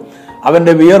പ്രാർത്ഥിച്ചു.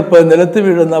 അവന്റെ വിയർപ്പ് നിലത്ത്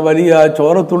വീഴുന്ന വലിയ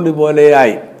ചോരത്തുള്ളി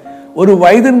പോലെയായി. ഒരു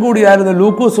വൈദ്യൻ കൂടിയായിരുന്ന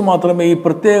ലൂക്കോസ് മാത്രമേ ഈ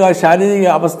പ്രത്യേക ശാരീരിക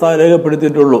അവസ്ഥ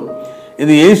രേഖപ്പെടുത്തിയിട്ടുള്ളൂ.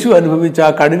 ഇത് യേശു അനുഭവിച്ച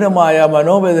കഠിനമായ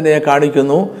മനോവേദനയെ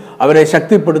കാണിക്കുന്നു. അവനെ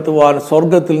ശക്തിപ്പെടുത്തുവാൻ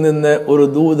സ്വർഗത്തിൽ നിന്ന് ഒരു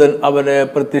ദൂതൻ അവന്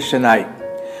പ്രത്യക്ഷനായി.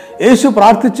 യേശു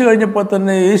പ്രാർത്ഥിച്ചു കഴിഞ്ഞപ്പോൾ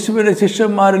തന്നെ യേശുവിന്റെ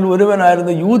ശിഷ്യന്മാരിൽ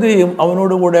ഒരുവനായിരുന്ന യൂദയും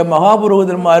അവനോടുകൂടെ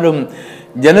മഹാപുരോഹിതന്മാരും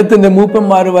ജനത്തിന്റെ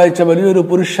മൂപ്പന്മാരും അയച്ച വലിയൊരു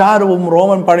പുരുഷാരവും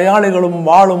റോമൻ പടയാളികളും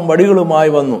വാളും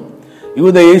വടികളുമായി വന്നു.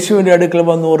 യൂദ യേശുവിന്റെ അടുക്കൽ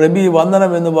വന്നു, റബി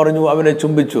വന്ദനം എന്ന് പറഞ്ഞു അവനെ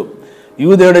ചുംബിച്ചു.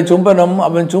 യൂദയുടെ ചുംബനം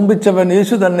അവൻ ചുംബിച്ചവൻ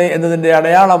യേശു തന്നെ എന്നതിന്റെ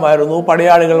അടയാളമായിരുന്നു.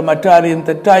 പടയാളികൾ മറ്റാരെയും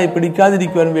തെറ്റായി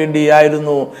പിടിക്കാതിരിക്കുവാൻ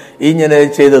വേണ്ടിയായിരുന്നു ഇങ്ങനെ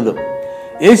ചെയ്തത്.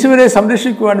 യേശുവിനെ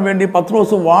സംരക്ഷിക്കുവാൻ വേണ്ടി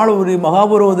പത്രോസ് വാളൂരി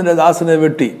മഹാപുരോഹിതന്റെ ദാസനെ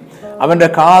വെട്ടി അവന്റെ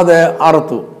കാത്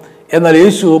അറുത്തു. എന്നാൽ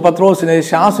യേശു പത്രോസിനെ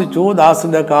ശാസിച്ചു,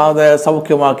 ദാസന്റെ കാത്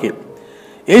സൗഖ്യമാക്കി.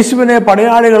 യേശുവിനെ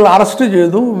പടയാളികൾ അറസ്റ്റ്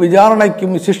ചെയ്തു,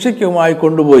 വിചാരണയ്ക്കും ശിക്ഷയ്ക്കുമായി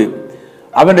കൊണ്ടുപോയി.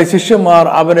 അവന്റെ ശിഷ്യന്മാർ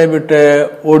അവനെ വിട്ട്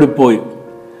ഓടിപ്പോയി.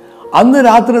 അന്ന്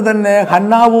രാത്രി തന്നെ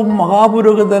ഹന്നാവും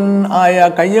മഹാപുരോഹിതൻ ആയ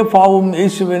കയ്യഫാവും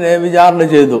യേശുവിനെ വിചാരണ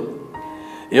ചെയ്തു.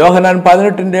 യോഹന്നാൻ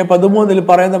 18:13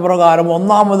 പറയുന്ന പ്രകാരം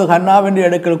 1-ാമത് ഹന്നാവിന്റെ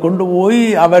അടുക്കൽ കൊണ്ടുപോയി.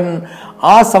 അവൻ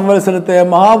ആ സംവത്സരത്തെ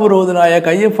മഹാപുരോഹിതനായ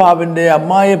കയ്യഫാവിന്റെ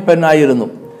അമ്മായപ്പനായിരുന്നു.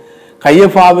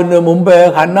 കയ്യഫാവിന് മുമ്പ്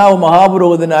ഹന്നാവ്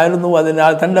മഹാപുരോഹിതനായിരുന്നു.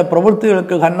 അതിനാൽ തന്റെ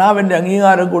പ്രവൃത്തികൾക്ക് ഹന്നാവിന്റെ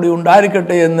അംഗീകാരം കൂടി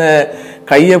ഉണ്ടായിരിക്കട്ടെ എന്ന്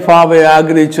കയ്യഫാവെ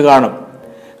ആഗ്രഹിച്ചു കാണും.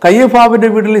 കയ്യഫാവിന്റെ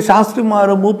വീട്ടിൽ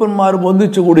ശാസ്ത്രിമാരും മൂപ്പന്മാരും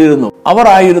ഒന്നിച്ചു കൂടിയിരുന്നു. അവർ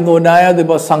ആയിരുന്നു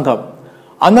ന്യായാധിപ സംഘം.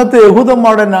 അന്നത്തെ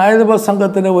യഹൂദന്മാരുടെ ന്യായാധിപ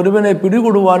സംഘത്തിന് ഒരുവനെ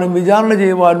പിടികൂടുവാനും വിചാരണ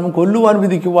ചെയ്യുവാനും കൊല്ലുവാൻ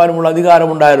വിധിക്കുവാനുമുള്ള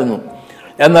അധികാരമുണ്ടായിരുന്നു.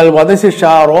 എന്നാൽ വധശിക്ഷ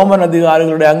റോമൻ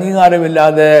അധികാരികളുടെ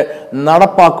അംഗീകാരമില്ലാതെ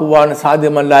നടപ്പാക്കുവാൻ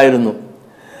സാധ്യമല്ലായിരുന്നു.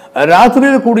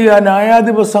 രാത്രിയിൽ കൂടിയ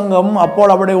ന്യായാധിപ സംഘം അപ്പോൾ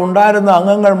അവിടെ ഉണ്ടായിരുന്ന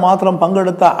അംഗങ്ങൾ മാത്രം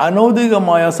പങ്കെടുത്ത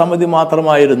അനൗദ്യോഗികമായ സമിതി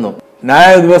മാത്രമായിരുന്നു.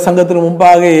 ന്യായാധിപസംഘത്തിന്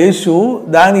മുമ്പാകെ യേശു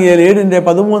ദാനിയേൽ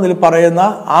 7:13 പറയുന്ന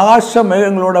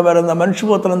ആകാശമേഘങ്ങളോടെ വരുന്ന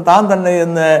മനുഷ്യപുത്രൻ താൻ തന്നെ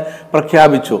എന്ന്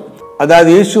പ്രഖ്യാപിച്ചു.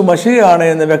 അതായത് യേശു മശിഹയാണ്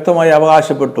എന്ന് വ്യക്തമായി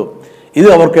അവകാശപ്പെട്ടു. ഇത്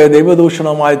അവർക്ക്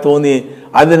ദൈവദൂഷണമായി തോന്നി.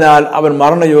 അതിനാൽ അവൻ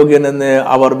മരണയോഗ്യനെന്ന്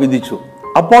അവർ വിധിച്ചു.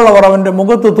 അപ്പോൾ അവർ അവന്റെ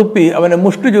മുഖത്ത് തുപ്പി അവനെ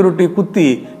മുഷ്ടി ചുരുട്ടി കുത്തി.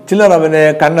 ചിലർ അവനെ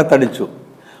കന്നത്തടിച്ചു.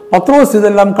 പത്രോസ്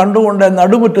ഇതെല്ലാം കണ്ടുകൊണ്ട്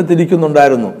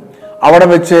നടുമുറ്റത്തിരിക്കുന്നുണ്ടായിരുന്നു. അവിടെ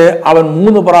വെച്ച് അവൻ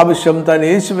 3 പ്രാവശ്യം താൻ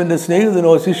യേശുവിന്റെ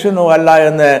സ്നേഹിതനോ ശിഷ്യനോ അല്ല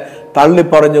എന്ന്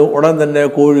തള്ളിപ്പറഞ്ഞു. ഉടൻ തന്നെ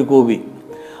കോഴി കൂവി.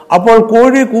 അപ്പോൾ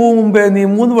കോഴി കൂവും മുമ്പേ നീ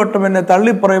 3 വട്ടം എന്നെ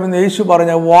തള്ളിപ്പറയുമെന്ന് യേശു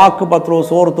പറഞ്ഞ വാക്ക്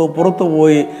പത്രോസ് ഓർത്തു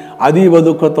പുറത്തുപോയി അതീവ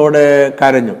ദുഃഖത്തോടെ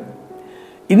കരഞ്ഞു.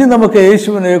 ഇനി നമുക്ക്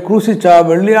യേശുവിനെ ക്രൂശിച്ച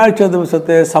വെള്ളിയാഴ്ച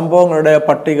ദിവസത്തെ സംഭവങ്ങളുടെ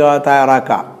പട്ടിക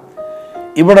തയ്യാറാക്കാം.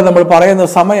 ഇവിടെ നമ്മൾ പറയുന്ന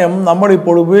സമയം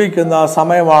നമ്മളിപ്പോൾ ഉപയോഗിക്കുന്ന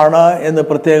സമയമാണ് എന്ന്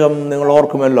പ്രത്യേകം നിങ്ങൾ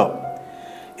ഓർക്കുമല്ലോ.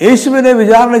 യേശുവിനെ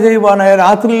വിചാരണ ചെയ്യുവാനായി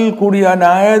രാത്രിയിൽ കൂടിയ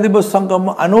ന്യായാധിപ സംഘം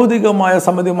അനൗദ്യോഗികമായ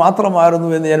സമിതി മാത്രമായിരുന്നു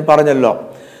എന്ന് ഞാൻ പറഞ്ഞല്ലോ.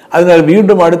 അതിനാൽ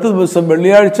വീണ്ടും അടുത്ത ദിവസം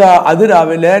വെള്ളിയാഴ്ച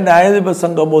അതിരാവിലെ ന്യായാധിപ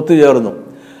സംഘം ഒത്തുചേർന്നു.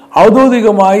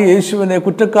 ഔദ്യോഗികമായി യേശുവിനെ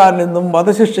കുറ്റക്കാരനെന്നും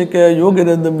വധശിക്ഷയ്ക്ക്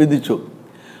യോഗ്യനെന്നും വിധിച്ചു.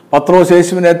 പത്രോസ്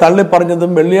യേശുവിനെ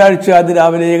തള്ളിപ്പറഞ്ഞതും വെള്ളിയാഴ്ച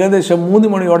അതിരാവിലെ ഏകദേശം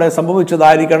 3 മണിയോടെ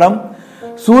സംഭവിച്ചതായിരിക്കണം.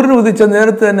 സൂര്യൻ ഉദിച്ച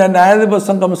നേരത്തെ തന്നെ ന്യായാധിപ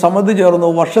സംഘം സമിതി ചേർന്നു.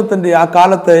 വർഷത്തിന്റെ ആ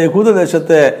കാലത്തെ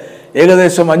യഹൂദദേശത്തെ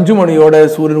ഏകദേശം 5 മണിയോടെ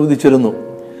സൂര്യൻ ഉദിച്ചിരുന്നു.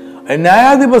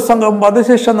 ന്യായാധിപ സംഘം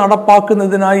വധശിക്ഷ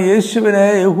നടപ്പാക്കുന്നതിനായി യേശുവിനെ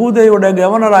യഹൂദയുടെ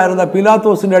ഗവർണറായിരുന്ന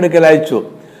പീലാത്തോസിന്റെ അടുക്കൽ അയച്ചു.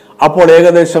 അപ്പോൾ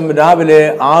ഏകദേശം രാവിലെ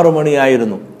 6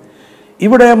 മണിയായിരുന്നു.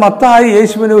 ഇവിടെ മത്തായി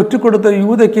യേശുവിനെ ഒറ്റിക്കൊടുത്ത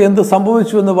യൂദയ്ക്ക് എന്ത്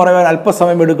സംഭവിച്ചു എന്ന് പറയാൻ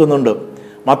അല്പസമയം എടുക്കുന്നുണ്ട്.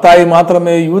 മത്തായി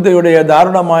മാത്രമേ യൂദയുടെ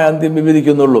ദാരുണമായ അന്ത്യം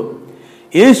വിവരിക്കുന്നുള്ളൂ.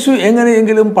 യേശു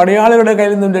എങ്ങനെയെങ്കിലും പടയാളികളുടെ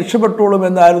കയ്യിൽ നിന്നും രക്ഷപ്പെട്ടോളും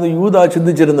എന്നായിരുന്നു യൂദ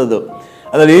ചിന്തിച്ചിരുന്നത്.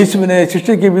 എന്നാൽ യേശുവിനെ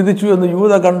ശിക്ഷയ്ക്ക് വിധിച്ചു എന്ന്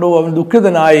യൂദ കണ്ടു. അവൻ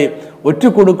ദുഃഖിതനായി.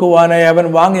 ഒറ്റുകൊടുക്കുവാനായി അവൻ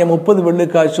വാങ്ങിയ 30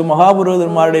 വെള്ളിക്കാശ്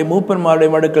മഹാപുരോഹിതന്മാരുടെയും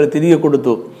മൂപ്പന്മാരുടെയും അടുക്കൽ തിരികെ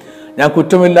കൊടുത്തു. ഞാൻ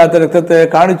കുറ്റമില്ലാത്ത രക്തത്തെ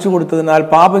കാണിച്ചു കൊടുത്തതിനാൽ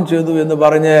പാപം ചെയ്തു എന്ന്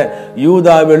പറഞ്ഞ് യൂദ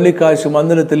വെള്ളിക്കാശ്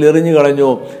മന്ദിരത്തിൽ എറിഞ്ഞു കളഞ്ഞു.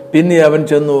 പിന്നെ അവൻ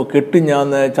ചെന്നു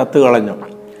കെട്ടിഞ്ഞാന്ന് ചത്തുകളഞ്ഞു.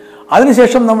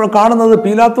 അതിനുശേഷം നമ്മൾ കാണുന്നത്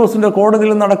പീലാത്തോസിന്റെ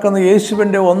കോടതിയിൽ നടക്കുന്ന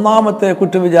യേശുവിന്റെ 1ാമത്തെ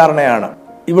കുറ്റവിചാരണയാണ്.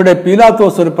 ഇവിടെ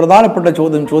പീലാത്തോസ് ഒരു പ്രധാനപ്പെട്ട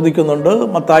ചോദ്യം ചോദിക്കുന്നുണ്ട്.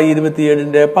 മത്തായി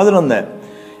 27:11.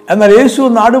 എന്നാൽ യേശു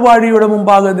നാടുവാഴിയുടെ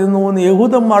മുമ്പാകെ നിന്നു.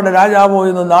 യഹൂദന്മാരുടെ രാജാവോ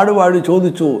എന്ന് നാടുവാഴി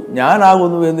ചോദിച്ചു.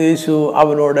 ഞാനാകുന്നു എന്ന് യേശു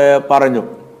അവനോട് പറഞ്ഞു.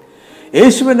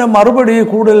 യേശുവിന്റെ മറുപടി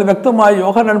കൂടുതൽ വ്യക്തമായി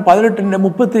യോഹന്നാൻ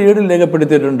 18:37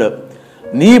 രേഖപ്പെടുത്തിയിട്ടുണ്ട്.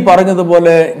 നീ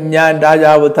പറഞ്ഞതുപോലെ ഞാൻ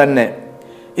രാജാവ് തന്നെ.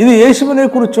 ഇത് യേശുവിനെ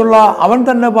കുറിച്ചുള്ള അവൻ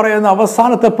തന്നെ പറയുന്ന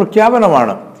അവസാനത്തെ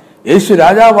പ്രഖ്യാപനമാണ്. യേശു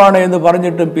രാജാവാണ് എന്ന്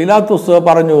പറഞ്ഞിട്ടും പീലാത്തോസ്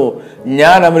പറഞ്ഞു,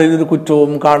 ഞാൻ അവനിൽ ഒരു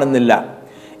കുറ്റവും കാണുന്നില്ല.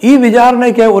 ഈ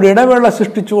വിചാരണയ്ക്ക് ഒരു ഇടവേള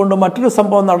സൃഷ്ടിച്ചുകൊണ്ട് മറ്റൊരു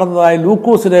സംഭവം നടന്നതായി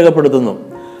ലൂക്കോസ് രേഖപ്പെടുത്തുന്നു.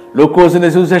 ലൂക്കോസിന്റെ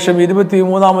സുവിശേഷം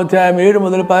 23-ാം അധ്യായം 7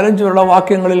 മുതൽ 15 വരെയുള്ള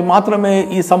വാക്യങ്ങളിൽ മാത്രമേ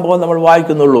ഈ സംഭവം നമ്മൾ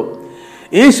വായിക്കുന്നുള്ളൂ.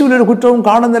 യേശുവിനൊരു കുറ്റവും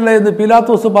കാണുന്നില്ല എന്ന്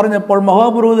പീലാത്തോസ് പറഞ്ഞപ്പോൾ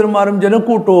മഹാപുരോഹിതന്മാരും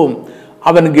ജനക്കൂട്ടവും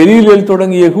അവൻ ഗലീലയിൽ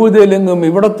തുടങ്ങി യഹൂദയിലെങ്ങും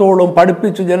ഇവിടത്തോളം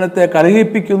പഠിപ്പിച്ചു ജനത്തെ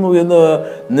കലഹിപ്പിക്കുന്നു എന്ന്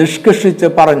നിഷ്കർഷിച്ച്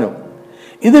പറഞ്ഞു.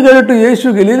 ഇത് കേട്ടിട്ട് യേശു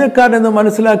ഗലീലക്കാരൻ എന്ന്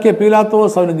മനസ്സിലാക്കിയ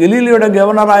പീലാത്തോസ് അവൻ ഗലീലയുടെ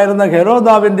ഗവർണറായിരുന്ന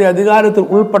ഹെരോദാവിന്റെ അധികാരത്തിൽ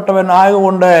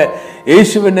ഉൾപ്പെട്ടവനായതുകൊണ്ട്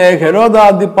യേശുവിനെ ഹെരോദാ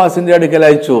അന്തിപ്പാസിന്റെ അടുക്കൽ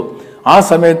അയച്ചു. ആ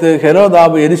സമയത്ത്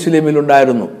ഹെരോദാവ് യെരുശലേമിൽ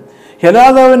ഉണ്ടായിരുന്നു.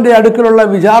 ഹെരോദാവിന്റെ അടുക്കലുള്ള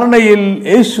വിചാരണയിൽ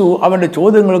യേശു അവന്റെ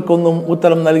ചോദ്യങ്ങൾക്കൊന്നും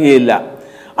ഉത്തരം നൽകിയില്ല.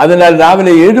 അതിനാൽ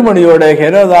രാവിലെ 7 മണിയോടെ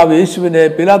ഹെരോദാവ് യേശുവിനെ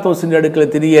പീലാത്തോസിന്റെ അടുക്കൽ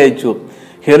തിരികെ അയച്ചു.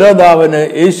 ഹെരോദാവിന്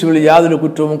യേശുവിൽ യാതൊരു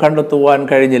കുറ്റവും കണ്ടെത്തുവാൻ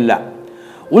കഴിഞ്ഞില്ല.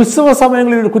 ഉത്സവ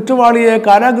സമയങ്ങളിൽ ഒരു കുറ്റവാളിയെ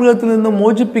കാരാഗൃഹത്തിൽ നിന്ന്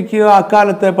മോചിപ്പിക്കുക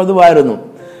അക്കാലത്തെ പതിവായിരുന്നു.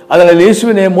 അതിനാൽ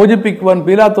യേശുവിനെ മോചിപ്പിക്കുവാൻ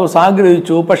പീലാത്തോസ്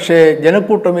ആഗ്രഹിച്ചു. പക്ഷേ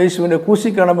ജനക്കൂട്ടം യേശുവിനെ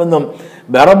ക്രൂശിക്കണമെന്നും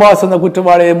ബറബ്ബാസ് എന്ന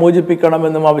കുറ്റവാളിയെ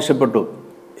മോചിപ്പിക്കണമെന്നും ആവശ്യപ്പെട്ടു.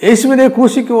 യേശുവിനെ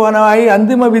ക്രൂശിക്കുവാനായി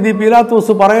അന്തിമവിധി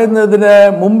പീലാത്തോസ് പറയുന്നതിന്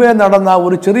മുമ്പേ നടന്ന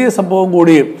ഒരു ചെറിയ സംഭവം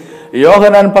കൂടി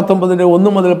യോഹന്നാൻ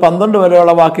 19:1 മുതൽ 12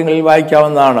 വരെയുള്ള വാക്യങ്ങളിൽ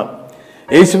വായിക്കാവുന്നതാണ്.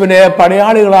 യേശുവിനെ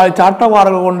പടയാളികളാൽ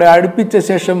ചാട്ടവാറുകൾ കൊണ്ട് അടുപ്പിച്ച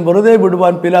ശേഷം വെറുതെ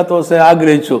വിടുവാൻ പീലാത്തോസ്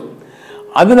ആഗ്രഹിച്ചു.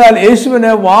 അതിനാൽ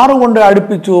യേശുവിനെ വാറുകൊണ്ട്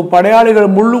അടുപ്പിച്ചു. പടയാളികൾ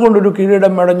മുള്ളുകൊണ്ടൊരു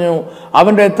കിരീടം മെടഞ്ഞു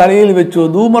അവന്റെ തലയിൽ വെച്ചു.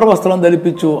 ധൂമർ വസ്ത്രം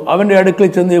ധരിപ്പിച്ചു. അവന്റെ അടുക്കൽ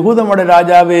ചെന്ന് യഹൂദന്മാരുടെ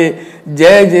രാജാവേ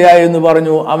ജയ ജയ എന്ന്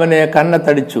പറഞ്ഞു അവനെ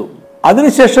കന്നത്തടിച്ചു.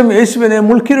 അതിനുശേഷം യേശുവിനെ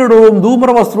മുൾക്കിരീടവും ധൂമർ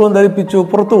വസ്ത്രവും ധരിപ്പിച്ചു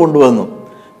പുറത്തു കൊണ്ടുവന്നു.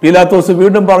 പീലാത്തോസ്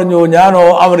വീണ്ടും പറഞ്ഞു, ഞാനോ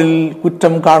അവനിൽ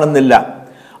കുറ്റം കാണുന്നില്ല.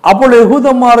 അപ്പോൾ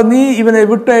യഹൂദന്മാർ, നീ ഇവനെ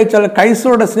വിട്ടയച്ചാൽ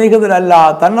കൈസറുടെ സ്നേഹിതനല്ല,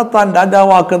 തന്നെത്താൻ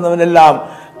രാജാവാക്കുന്നവനെല്ലാം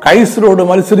കൈസരോട്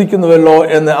മത്സരിക്കുന്നുവല്ലോ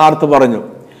എന്ന് ആർത്തു പറഞ്ഞു.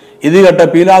 ഇത് കേട്ട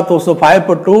പീലാത്തോസ്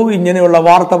ഭയപ്പെട്ടു. ഇങ്ങനെയുള്ള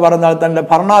വാർത്ത പറഞ്ഞാൽ തന്റെ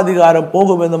ഭരണാധികാരം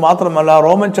പോകുമെന്ന് മാത്രമല്ല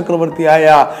റോമൻ ചക്രവർത്തിയായ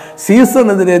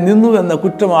സീസറിനെതിരെ നിന്നു എന്ന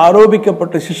കുറ്റം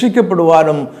ആരോപിക്കപ്പെട്ട്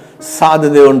ശിക്ഷിക്കപ്പെടുവാനും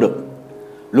സാധ്യതയുണ്ട്.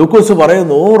 ലൂക്കോസ്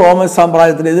പറയുന്നു, റോമൻ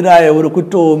സാമ്രാജ്യത്തിനെതിരായ ഒരു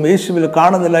കുറ്റവും യേശുവിൽ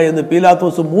കാണുന്നില്ല എന്ന്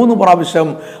പീലാത്തോസ് 3 പ്രാവശ്യം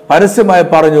പരസ്യമായി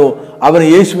പറഞ്ഞു. അവന്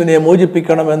യേശുവിനെ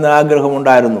മോചിപ്പിക്കണമെന്ന്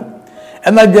ആഗ്രഹമുണ്ടായിരുന്നു.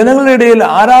 എന്നാൽ ജനങ്ങളുടെ ഇടയിൽ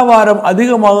ആരാവാരം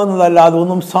അധികമാകുന്നതല്ലാതെ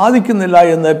ഒന്നും സാധിക്കുന്നില്ല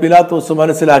എന്ന് പീലാത്തോസ്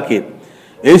മനസ്സിലാക്കി.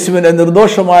 യേശുവിന്റെ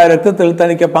നിർദോഷമായ രക്തത്തിൽ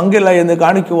തനിക്ക് പങ്കില്ല എന്ന്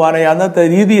കാണിക്കുവാനായി അന്നത്തെ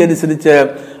രീതി അനുസരിച്ച്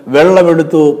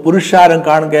വെള്ളമെടുത്തു പുരുഷാരം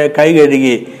കാണുക കൈ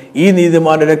കഴുകി, ഈ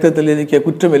നീതിമാന്റെ രക്തത്തിൽ എനിക്ക്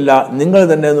കുറ്റമില്ല, നിങ്ങൾ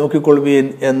തന്നെ നോക്കിക്കൊള്ളുവീൻ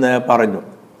എന്ന് പറഞ്ഞു.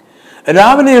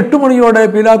 രാവിലെ 8 മണിയോടെ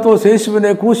പീലാത്തോസ്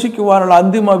യേശുവിനെ ക്രൂശിക്കുവാനുള്ള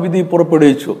അന്തിമ വിധി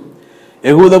പുറപ്പെടുവിച്ചു.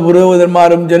 യഹൂദ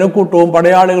പുരോഹിതന്മാരും ജനക്കൂട്ടവും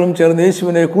പടയാളികളും ചേർന്ന്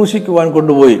യേശുവിനെ ക്രൂശിക്കുവാൻ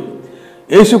കൊണ്ടുപോയി.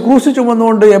 യേശു ക്രൂശ്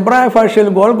ചുമന്നുകൊണ്ട് എബ്രായ ഭാഷയിൽ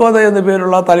ഗോൽഗോഥ എന്ന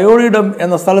പേരുള്ള തലയോടിയിടം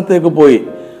എന്ന സ്ഥലത്തേക്ക് പോയി.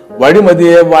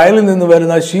 വഴിമതിയെ വയലിൽ നിന്ന്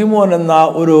വരുന്ന ശീമോൻ എന്ന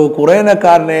ഒരു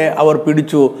കുറേനക്കാരനെ അവർ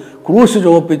പിടിച്ചു ക്രൂശ്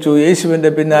ചുമപ്പിച്ചു യേശുവിന്റെ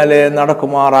പിന്നാലെ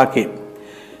നടക്കുമാറാക്കി.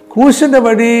 ക്രൂശിന്റെ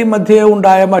വഴി മധ്യേ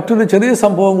ഉണ്ടായ മറ്റൊരു ചെറിയ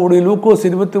സംഭവം കൂടി ലൂക്കോസ്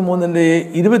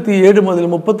 23:27 മുതൽ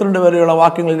 32 വരെയുള്ള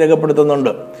വാക്യങ്ങൾ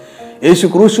രേഖപ്പെടുത്തുന്നുണ്ട്. യേശു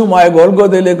ക്രൂശുമായ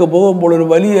ഗോൽഗോഥയിലേക്ക് പോകുമ്പോൾ ഒരു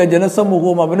വലിയ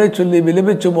ജനസമൂഹവും അവനെ ചൊല്ലി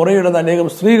വിലപിച്ചു മുറയിടുന്ന അനേകം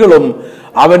സ്ത്രീകളും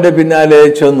അവന്റെ പിന്നാലെ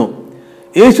ചെന്നു.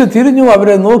 യേശു തിരിഞ്ഞു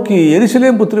അവരെ നോക്കി,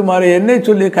 യെരുശലേം പുത്രിമാരെ, എന്നെ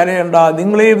ചൊല്ലി കരയണ്ട,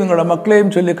 നിങ്ങളെയും നിങ്ങളുടെ മക്കളെയും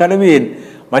ചൊല്ലി കരവീൻ.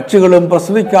 മച്ചുകളും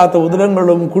പ്രസവിക്കാത്ത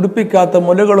ഉദരങ്ങളും കുടിപ്പിക്കാത്ത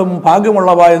മുലകളും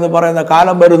ഭാഗ്യമുള്ളവ എന്ന് പറയുന്ന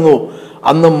കാലം വരുന്നു.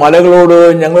 അന്നും മലകളോട്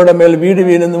ഞങ്ങളുടെ മേൽ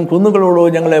വീടുവീനെന്നും കുന്നുകളോട്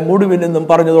ഞങ്ങളെ മൂടുവീനെന്നും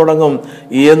പറഞ്ഞു തുടങ്ങും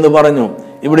എന്ന് പറഞ്ഞു.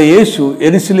 ഇവിടെ യേശു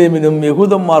യെരുശലേമിനും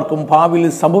യഹൂദന്മാർക്കും ഭാവിയിൽ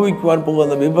സംഭവിക്കുവാൻ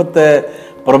പോകുന്ന വിപത്ത്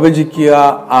പ്രവചിക്കുക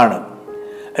ആണ്.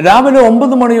 രാവിലെ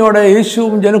 9 മണിയോടെ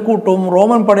യേശുവും ജനക്കൂട്ടവും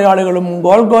റോമൻ പടയാളികളും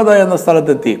ഗോൽഗോഥ എന്ന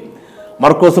സ്ഥലത്തെത്തി.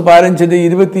 മർക്കോസ്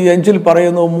 15:25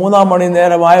 പറയുന്നു, 3-ാം മണി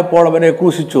നേരമായപ്പോൾ അവനെ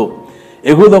ക്രൂശിച്ചു.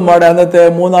 യഹൂദന്മാരുടെ അന്നത്തെ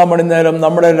 3-ാം മണി നേരം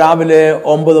നമ്മുടെ രാവിലെ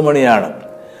 9 മണിയാണ്.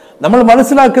 നമ്മൾ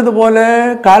മനസ്സിലാക്കിയതുപോലെ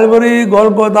കാൽവറി,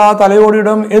 ഗോൽഗോഥ,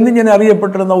 തലയോടിയിടം എന്നിങ്ങനെ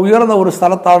അറിയപ്പെട്ടിരുന്ന ഉയർന്ന ഒരു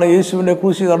സ്ഥലത്താണ് യേശുവിന്റെ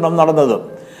ക്രൂശീകരണം നടന്നത്.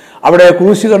 അവിടെ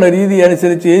ക്രൂശീകരണ രീതി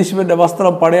അനുസരിച്ച് യേശുവിന്റെ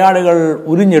വസ്ത്രം പടയാളികൾ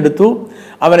ഉരിഞ്ഞെടുത്തു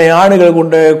അവനെ ആണികൾ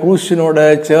കൊണ്ട് ക്രൂശിനോട്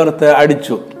ചേർത്ത്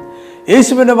അടിച്ചു.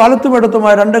 യേശുവിന്റെ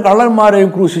വലത്തുമിടത്തുമായി 2 കള്ളന്മാരെയും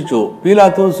ക്രൂശിച്ചു.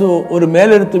 പീലാത്തോസ് ഒരു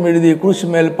മേലെഴുത്തും എഴുതി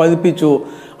ക്രൂശിന്മേൽ പതിപ്പിച്ചു.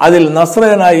 അതിൽ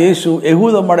നസ്രയനായ യേശു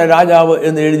യഹൂദന്മാരുടെ രാജാവ്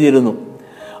എന്ന് എഴുതിയിരുന്നു.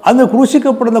 അന്ന്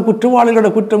ക്രൂശിക്കപ്പെടുന്ന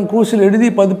കുറ്റവാളികളുടെ കുറ്റം ക്രൂശിൽ എഴുതി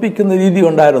പതിപ്പിക്കുന്ന രീതി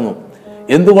ഉണ്ടായിരുന്നു.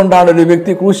 എന്തുകൊണ്ടാണ് ഒരു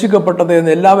വ്യക്തി ക്രൂശിക്കപ്പെട്ടത്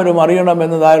എന്ന് എല്ലാവരും അറിയണം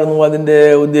എന്നതായിരുന്നു അതിന്റെ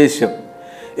ഉദ്ദേശ്യം.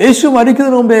 യേശു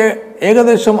മരിക്കുന്നതിന് മുമ്പേ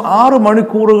ഏകദേശം 6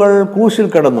 മണിക്കൂറുകൾ ക്രൂശിൽ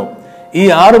കിടന്നു. ഈ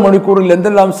 6 മണിക്കൂറിൽ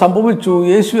എന്തെല്ലാം സംഭവിച്ചു,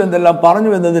 യേശു എന്തെല്ലാം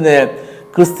പറഞ്ഞു എന്നതിന്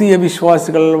ക്രിസ്തീയ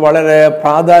വിശ്വാസികൾ വളരെ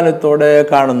പ്രാധാന്യത്തോടെ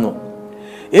കാണുന്നു.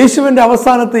 യേശുവിന്റെ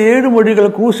അവസാനത്തെ 7 മൊഴികൾ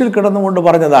ക്രൂശിൽ കിടന്നുകൊണ്ട്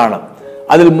പറഞ്ഞതാണ്.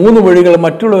 അതിൽ 3 മൊഴികൾ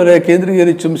മറ്റുള്ളവരെ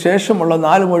കേന്ദ്രീകരിച്ചും ശേഷമുള്ള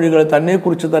 4 മൊഴികൾ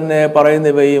തന്നെക്കുറിച്ച് തന്നെ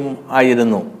പറയുന്നവയും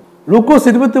ആയിരുന്നു. ലൂക്കോസ്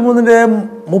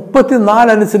 23:34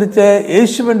 അനുസരിച്ച്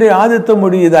യേശുവിന്റെ ആദ്യത്തെ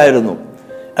മൊഴി ഇതായിരുന്നു: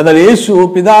 എന്നാൽ യേശു,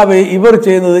 പിതാവേ, ഇവർ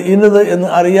ചെയ്യുന്നത് ഇന്നത് എന്ന്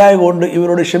അറിയായ കൊണ്ട്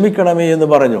ഇവരോട് ക്ഷമിക്കണമേ എന്ന്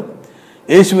പറഞ്ഞു.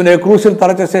 യേശുവിനെ ക്രൂശിൽ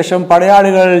തറച്ച ശേഷം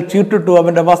പടയാളികൾ ചീട്ടിട്ടു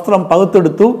അവന്റെ വസ്ത്രം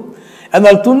പകുത്തെടുത്തു.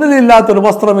 എന്നാൽ തുന്നലില്ലാത്തൊരു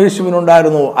വസ്ത്രം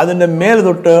യേശുവിനുണ്ടായിരുന്നു. അതിന്റെ മേൽ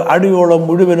തൊട്ട് അടിയോളം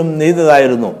മുഴുവനും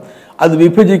നെയ്തതായിരുന്നു. അത്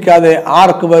വിഭജിക്കാതെ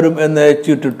ആർക്ക് വരും എന്ന്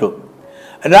ചീട്ടിട്ടു.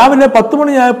 രാവിലെ 10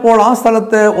 മണിയായപ്പോൾ ആ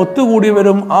സ്ഥലത്ത്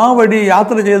ഒത്തുകൂടിയവരും ആ വഴി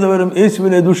യാത്ര ചെയ്തവരും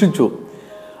യേശുവിനെ ദുഷിച്ചു.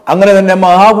 അങ്ങനെ തന്നെ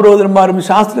മഹാപുരോഹിതന്മാരും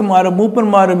ശാസ്ത്രിമാരും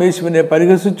മൂപ്പന്മാരും യേശുവിനെ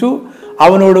പരിഹസിച്ചു.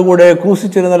 അവനോടുകൂടെ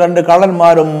ക്രൂശിച്ചിരുന്ന 2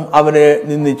 കള്ളന്മാരും അവനെ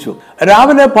നിന്ദിച്ചു.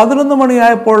 രാവിലെ 11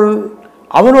 മണിയായപ്പോൾ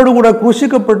അവനോടുകൂടെ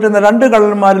ക്രൂശിക്കപ്പെട്ടിരുന്ന 2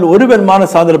 കള്ളന്മാരിൽ ഒരുവൻ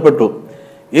മാനസാന്തരപ്പെട്ടു.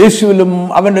 യേശുവിലും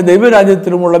അവന്റെ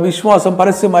ദൈവരാജ്യത്തിലുമുള്ള വിശ്വാസം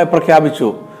പരസ്യമായി പ്രഖ്യാപിച്ചു.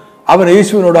 അവൻ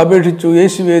യേശുവിനോട് അപേക്ഷിച്ചു,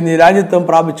 യേശുവെ, നീ രാജ്യത്വം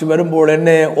പ്രാപിച്ചു വരുമ്പോൾ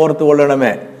എന്നെ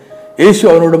ഓർത്തുകൊള്ളണമേ. യേശു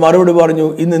അവനോട് മറുപടി പറഞ്ഞു,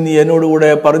 ഇന്ന് നീ എന്നോടുകൂടെ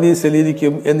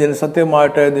പറുദീസയിലിരിക്കും എന്ന് ഞാൻ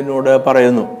സത്യമായിട്ട് നിന്നോട്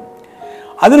പറയുന്നു.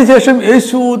 അതിനുശേഷം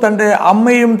യേശു തന്റെ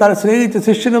അമ്മയും താൻ സ്നേഹിച്ച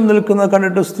ശിഷ്യനും നിൽക്കുന്നത്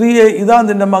കണ്ടിട്ട്, സ്ത്രീയെ, ഇതാ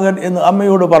നിന്റെ മകൻ എന്ന്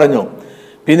അമ്മയോട് പറഞ്ഞു.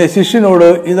 പിന്നെ ശിഷ്യനോട്,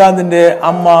 ഇതാ നിന്റെ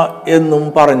അമ്മ എന്നും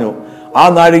പറഞ്ഞു. ആ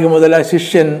നാഴിക മുതൽ ആ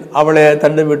ശിഷ്യൻ അവളെ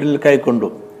തന്റെ വീട്ടിൽ കൈക്കൊണ്ടു.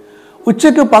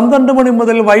 ഉച്ചയ്ക്ക് 12 മണി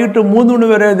മുതൽ വൈകിട്ട് 3 മണി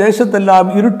വരെ ദേശത്തെല്ലാം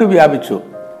ഇരുട്ട് വ്യാപിച്ചു.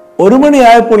 1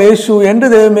 മണിയായപ്പോൾ യേശു, എന്റെ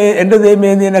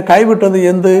ദൈവമേ, നീ എന്നെ കൈവിട്ടത്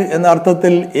എന്ത് എന്ന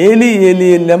അർത്ഥത്തിൽ ഏലി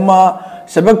ഏലി ലമ്മ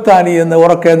ശബക്താനി എന്ന്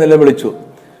ഉറക്കെ നിലവിളിച്ചു.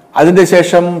 അതിന്റെ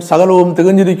ശേഷം സകലവും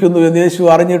തികഞ്ഞിരിക്കുന്നു എന്ന് യേശു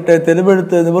അറിഞ്ഞിട്ട്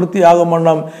തിരുവെഴുത്ത് നിവൃത്തിയാകും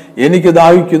വണ്ണം എനിക്ക്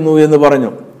ദാഹിക്കുന്നു എന്ന്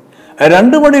പറഞ്ഞു.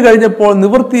 2 മണി കഴിഞ്ഞപ്പോൾ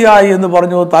നിവൃത്തിയായി എന്ന്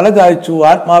പറഞ്ഞു തല ചായ്ച്ചു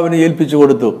ആത്മാവിനെ ഏൽപ്പിച്ചു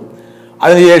കൊടുത്തു.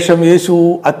 അതിനുശേഷം യേശു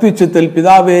അത്യുച്ചത്തിൽ,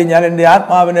 പിതാവേ, ഞാൻ എൻ്റെ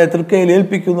ആത്മാവിനെ തൃക്കയിൽ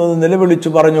ഏൽപ്പിക്കുന്നു എന്ന് നിലവിളിച്ചു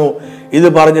പറഞ്ഞു. ഇത്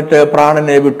പറഞ്ഞിട്ട്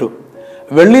പ്രാണനെ വിട്ടു.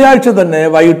 വെള്ളിയാഴ്ച തന്നെ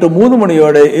വൈകിട്ട് 3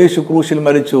 മണിയോടെ യേശു ക്രൂശിൽ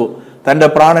മരിച്ചു. തന്റെ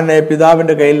പ്രാണനെ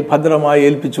പിതാവിന്റെ കയ്യിൽ ഭദ്രമായി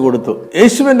ഏൽപ്പിച്ചു കൊടുത്തു.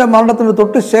 യേശുവിന്റെ മരണത്തിന്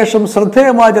തൊട്ട് ശേഷം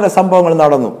ശ്രദ്ധേയമായ ചില സംഭവങ്ങൾ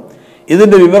നടന്നു.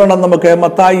 ഇതിന്റെ വിവരണം നമുക്ക്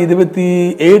മത്തായി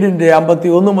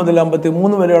 27:51 മുതൽ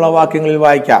 53 വരെയുള്ള വാക്യങ്ങളിൽ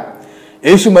വായിക്കാം.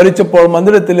 യേശു മരിച്ചപ്പോൾ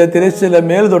മന്ദിരത്തിലെ തിരശ്ശീല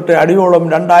മേൽതൊട്ട് അടിയോളം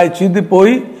രണ്ടായി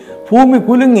ചീന്തിപ്പോയി. ഭൂമി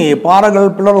കുലുങ്ങി, പാറകൾ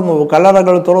പിളർന്നു,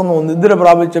 കല്ലറകൾ തുറന്നു. നിദ്ര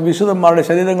പ്രാപിച്ച വിശുദ്ധന്മാരുടെ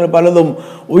ശരീരങ്ങൾ പലതും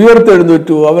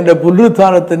ഉയർത്തെഴുന്നേറ്റു. അവന്റെ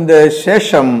പുനരുത്ഥാനത്തിന്റെ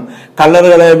ശേഷം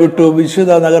കല്ലറകളെ വിട്ടു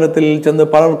വിശുദ്ധ നഗരത്തിൽ ചെന്ന്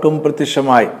പലർക്കും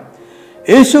പ്രത്യക്ഷമായി.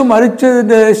 യേശു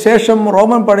മരിച്ചതിന് ശേഷം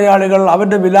റോമൻ പടയാളികൾ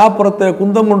അവന്റെ വിലാപ്പുറത്തെ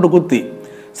കുന്തം കൊണ്ട് കുത്തി.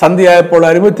 സന്ധ്യയായപ്പോൾ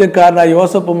അരിമത്യക്കാരനായ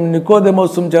യോസഫും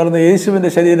നിക്കോദെമോസും ചേർന്ന് യേശുവിന്റെ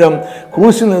ശരീരം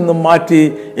ക്രൂശിൽ നിന്നും മാറ്റി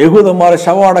യഹൂദന്മാർ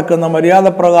ശവമടക്കുന്ന മര്യാദ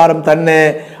പ്രകാരം തന്നെ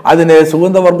അതിനെ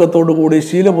സുഗന്ധവർഗത്തോടു കൂടി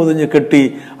ശീല പൊതിഞ്ഞ് കെട്ടി.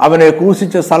 അവനെ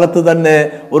ക്രൂശിച്ച സ്ഥലത്ത് തന്നെ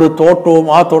ഒരു തോട്ടവും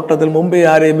ആ തോട്ടത്തിൽ മുമ്പേ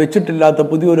ആരെയും വെച്ചിട്ടില്ലാത്ത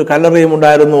പുതിയൊരു കല്ലറയും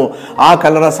ഉണ്ടായിരുന്നു. ആ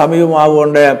കല്ലറ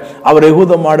സമീപമാകൊണ്ട് അവർ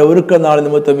യഹൂദന്മാരുടെ ഒരുക്കനാൾ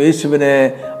നിമിത്തം യേശുവിനെ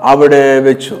അവിടെ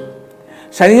വെച്ചു.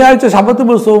 ശനിയാഴ്ച ശബത്ത്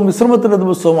ദിവസവും വിശ്രമത്തിന്റെ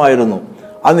ദിവസവുമായിരുന്നു.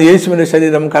 അന്ന് യേശുവിന്റെ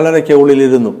ശരീരം കല്ലറയ്ക്ക്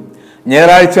ഉള്ളിലിരുന്നു.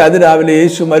 ഞായറാഴ്ച അതിരാവിലെ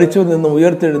യേശു മരിച്ചവരിൽ നിന്നും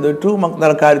ഉയർത്തെഴുന്നേറ്റു.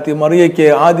 മഗ്ദലക്കാരത്തി മറിയയ്ക്ക്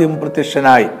ആദ്യം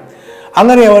പ്രത്യക്ഷനായി.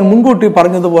 അങ്ങനെ അവൻ മുൻകൂട്ടി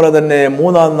പറഞ്ഞതുപോലെ തന്നെ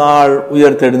 3-ാം നാൾ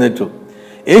ഉയർത്തെഴുന്നേറ്റു.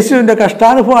 യേശുവിന്റെ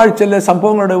കഷ്ടാനുഭവ ആഴ്ചയിലെ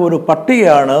സംഭവങ്ങളുടെ ഒരു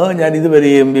പട്ടികയാണ് ഞാൻ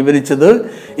ഇതുവരെയും വിവരിച്ചത്.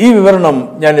 ഈ വിവരണം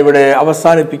ഞാൻ ഇവിടെ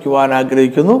അവസാനിപ്പിക്കുവാൻ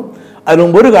ആഗ്രഹിക്കുന്നു. അതിന്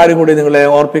മുമ്പ് ഒരു കാര്യം കൂടി നിങ്ങളെ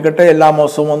ഓർപ്പിക്കട്ടെ. എല്ലാ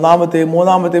മാസവും 1-ാമത്തെയും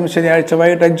 3-ാമത്തെയും ശനിയാഴ്ച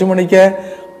വൈകിട്ട് 5 മണിക്ക്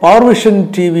പവർ വിഷൻ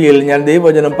TV-യിൽ ഞാൻ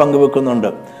ദൈവവചനം പങ്കുവെക്കുന്നുണ്ട്.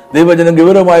 ദൈവവചനം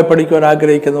ഗൗരവമായി പഠിക്കുവാൻ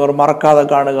ആഗ്രഹിക്കുന്നവർ മറക്കാതെ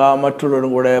കാണുക, മറ്റുള്ളവരും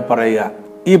കൂടെ പറയുക.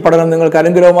 ഈ പഠനം നിങ്ങൾക്ക്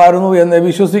അനുഗ്രഹമായിരുന്നു എന്ന്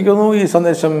വിശ്വസിക്കുന്നു. ഈ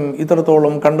സന്ദേശം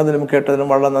ഇത്രത്തോളം കണ്ടതിനും കേട്ടതിനും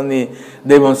വളരെ നന്ദി.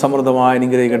 ദൈവം സമൃദ്ധമായി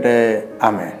അനുഗ്രഹിക്കട്ടെ.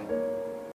 ആമേൻ.